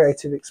from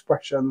Creative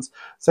Expressions.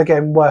 So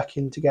again,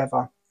 working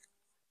together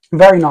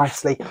very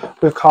nicely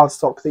with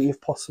cardstock that you've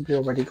possibly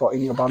already got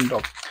in your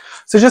bundle.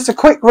 So just a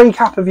quick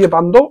recap of your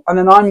bundle, and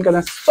then I'm going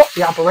to stop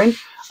yabbering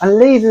and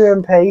leave you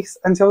in peace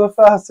until the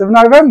 1st of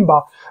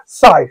November.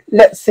 So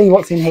let's see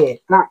what's in here.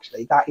 And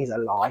actually, that is a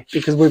lie,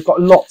 because we've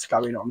got lots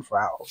going on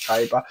throughout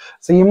October.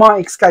 So you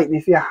might escape me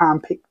if you're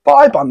hand-picked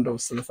buy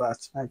bundles to the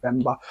 1st of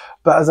November.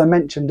 But as I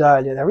mentioned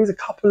earlier, there is a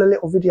couple of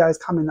little videos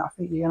coming that I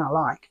think you're going to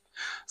like.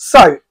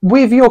 So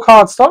with your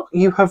cardstock,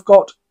 you have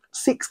got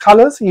 6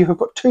 colours. You have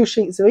got 2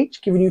 sheets of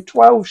each, giving you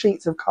 12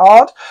 sheets of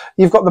card.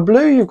 You've got the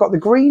blue, you've got the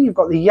green, you've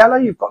got the yellow,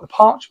 you've got the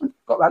parchment,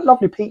 you've got that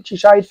lovely peachy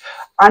shade,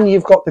 and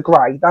you've got the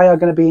grey. They are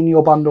going to be in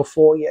your bundle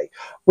for you.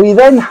 We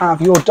then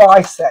have your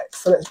die sets.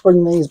 So let's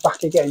bring these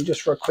back again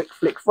just for a quick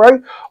flick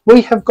through.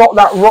 We have got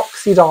that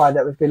Roxy die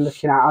that we've been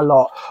looking at a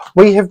lot.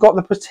 We have got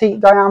the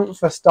Petite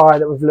Dianthus die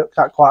that we've looked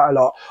at quite a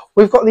lot.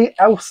 We've got the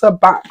Elsa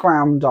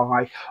background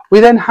die. We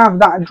then have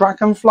that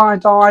Dragonfly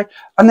die.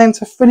 And then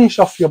to finish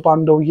off your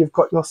bundle, you've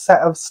got your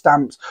set of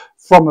stamps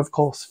from, of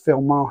course,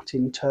 Phill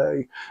Martin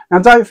too. Now,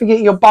 don't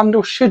forget your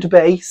bundle should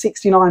be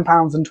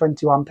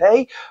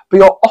 £69.21, but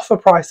your offer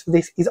price for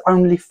this is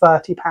only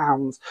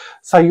 £30.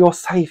 So you're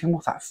saving,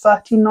 what's that,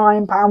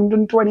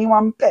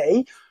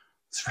 £39.21?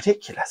 It's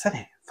ridiculous, isn't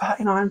it?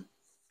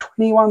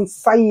 £39.21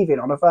 saving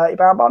on a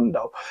 £30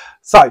 bundle.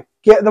 So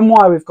get them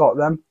while we've got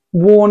them.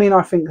 Warning,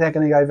 I think they're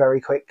going to go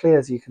very quickly,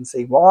 as you can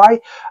see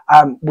why.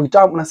 We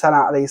don't want to sell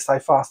out of these so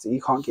fast that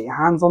you can't get your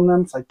hands on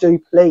them, so do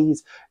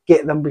please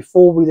get them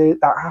before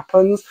that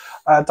happens.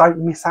 Don't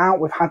miss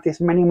out. We've had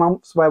this many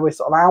months where we're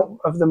sort of out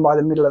of them by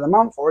the middle of the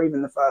month or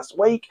even the first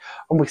week,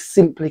 and we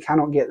simply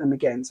cannot get them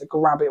again, so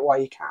grab it while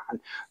you can.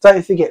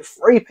 Don't forget,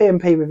 free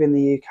P&P within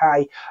the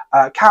UK,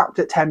 capped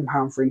at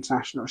 £10 for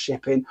international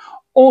shipping.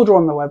 order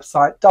on the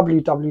website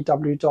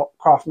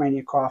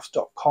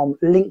www.craftmaniacrafts.com.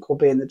 Link will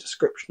be in the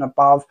description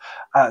above,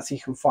 so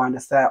you can find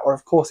us there. Or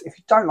of course, if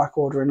you don't like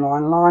ordering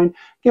online,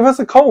 give us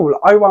a call,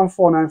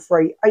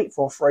 01493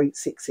 843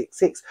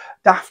 666.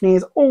 Daphne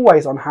is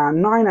always on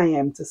hand, 9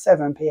 AM to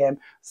 7 PM,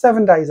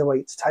 7 days a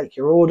week to take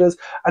your orders.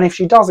 And if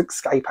she does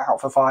escape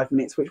out for 5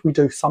 minutes, which we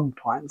do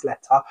sometimes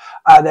let her,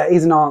 there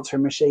is an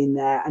answering machine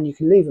there, and you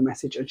can leave a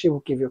message and she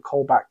will give you a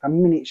call back the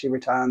minute she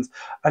returns,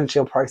 and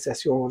she'll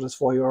process your orders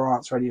for you or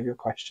answer any of your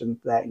questions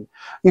then.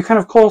 You can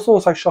of course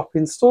also shop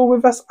in store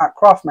with us at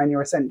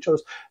Craftmania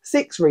Essentials,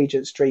 6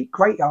 Regent Street,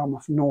 Great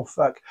Yarmouth,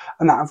 Norfolk,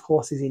 and that of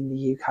course is in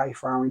the UK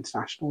for our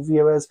international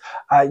viewers.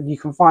 You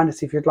can find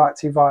us if you'd like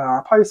to via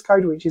our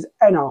postcode, which is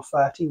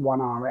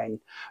NR31RN.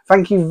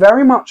 Thank you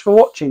very much for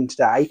watching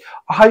today.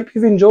 I hope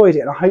you've enjoyed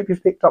it, and I hope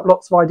you've picked up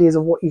lots of ideas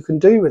of what you can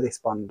do with this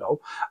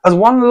bundle. As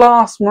one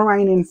last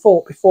remaining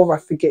thought before I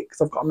forget,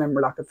 because I've got a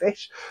memory like a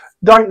fish,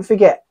 don't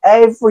forget,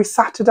 every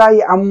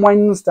Saturday and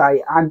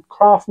Wednesday, and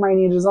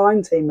Craftmania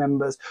design team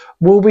members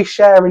will be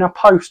sharing a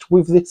post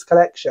with this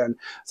collection.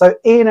 So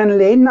Ian and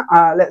Lynn,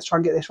 let's try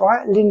and get this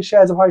right. Lynn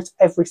shares a post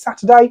every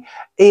Saturday,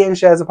 Ian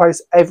shares a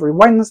post every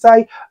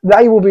Wednesday.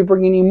 They will be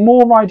bringing you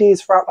more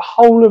ideas throughout the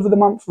whole of the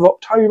month of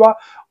October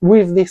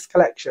with this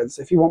collection.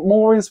 So if you want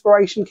more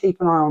inspiration,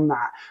 keep an eye on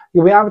that.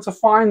 You'll be able to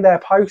find their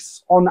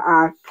posts on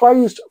our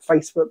closed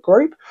Facebook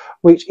group,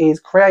 which is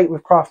Create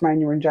with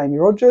Craftmania and Jamie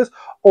Rodgers,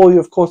 or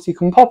of course you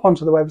can pop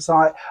onto the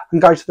website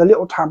and go to the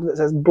little tab that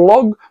says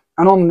blog,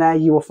 and on there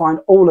you will find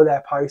all of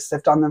their posts.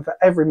 They've done them for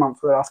every month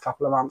for the last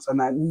couple of months, and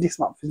then this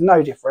month is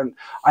no different.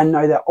 I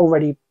know they're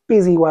already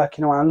busy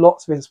working around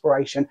lots of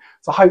inspiration,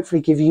 so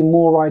hopefully give you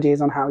more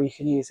ideas on how you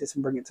can use this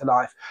and bring it to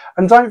life.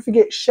 And don't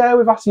forget, share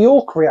with us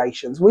your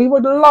creations. We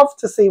would love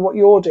to see what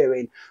you're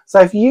doing. So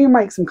if you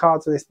make some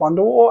cards with this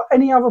bundle or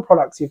any other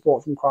products you've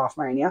bought from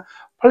Craftmania,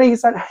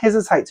 please don't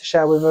hesitate to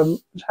share with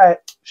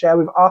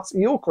us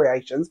your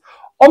creations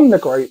on the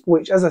group,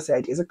 which, as I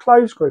said, is a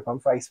closed group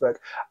on Facebook,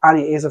 and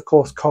it is of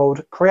course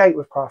called Create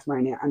with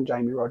Craftmania and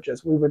Jamie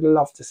Rodgers. We would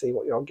love to see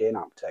what you're getting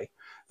up to.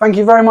 Thank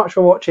you very much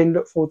for watching.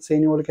 Look forward to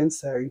seeing you all again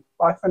soon.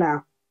 Bye for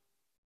now.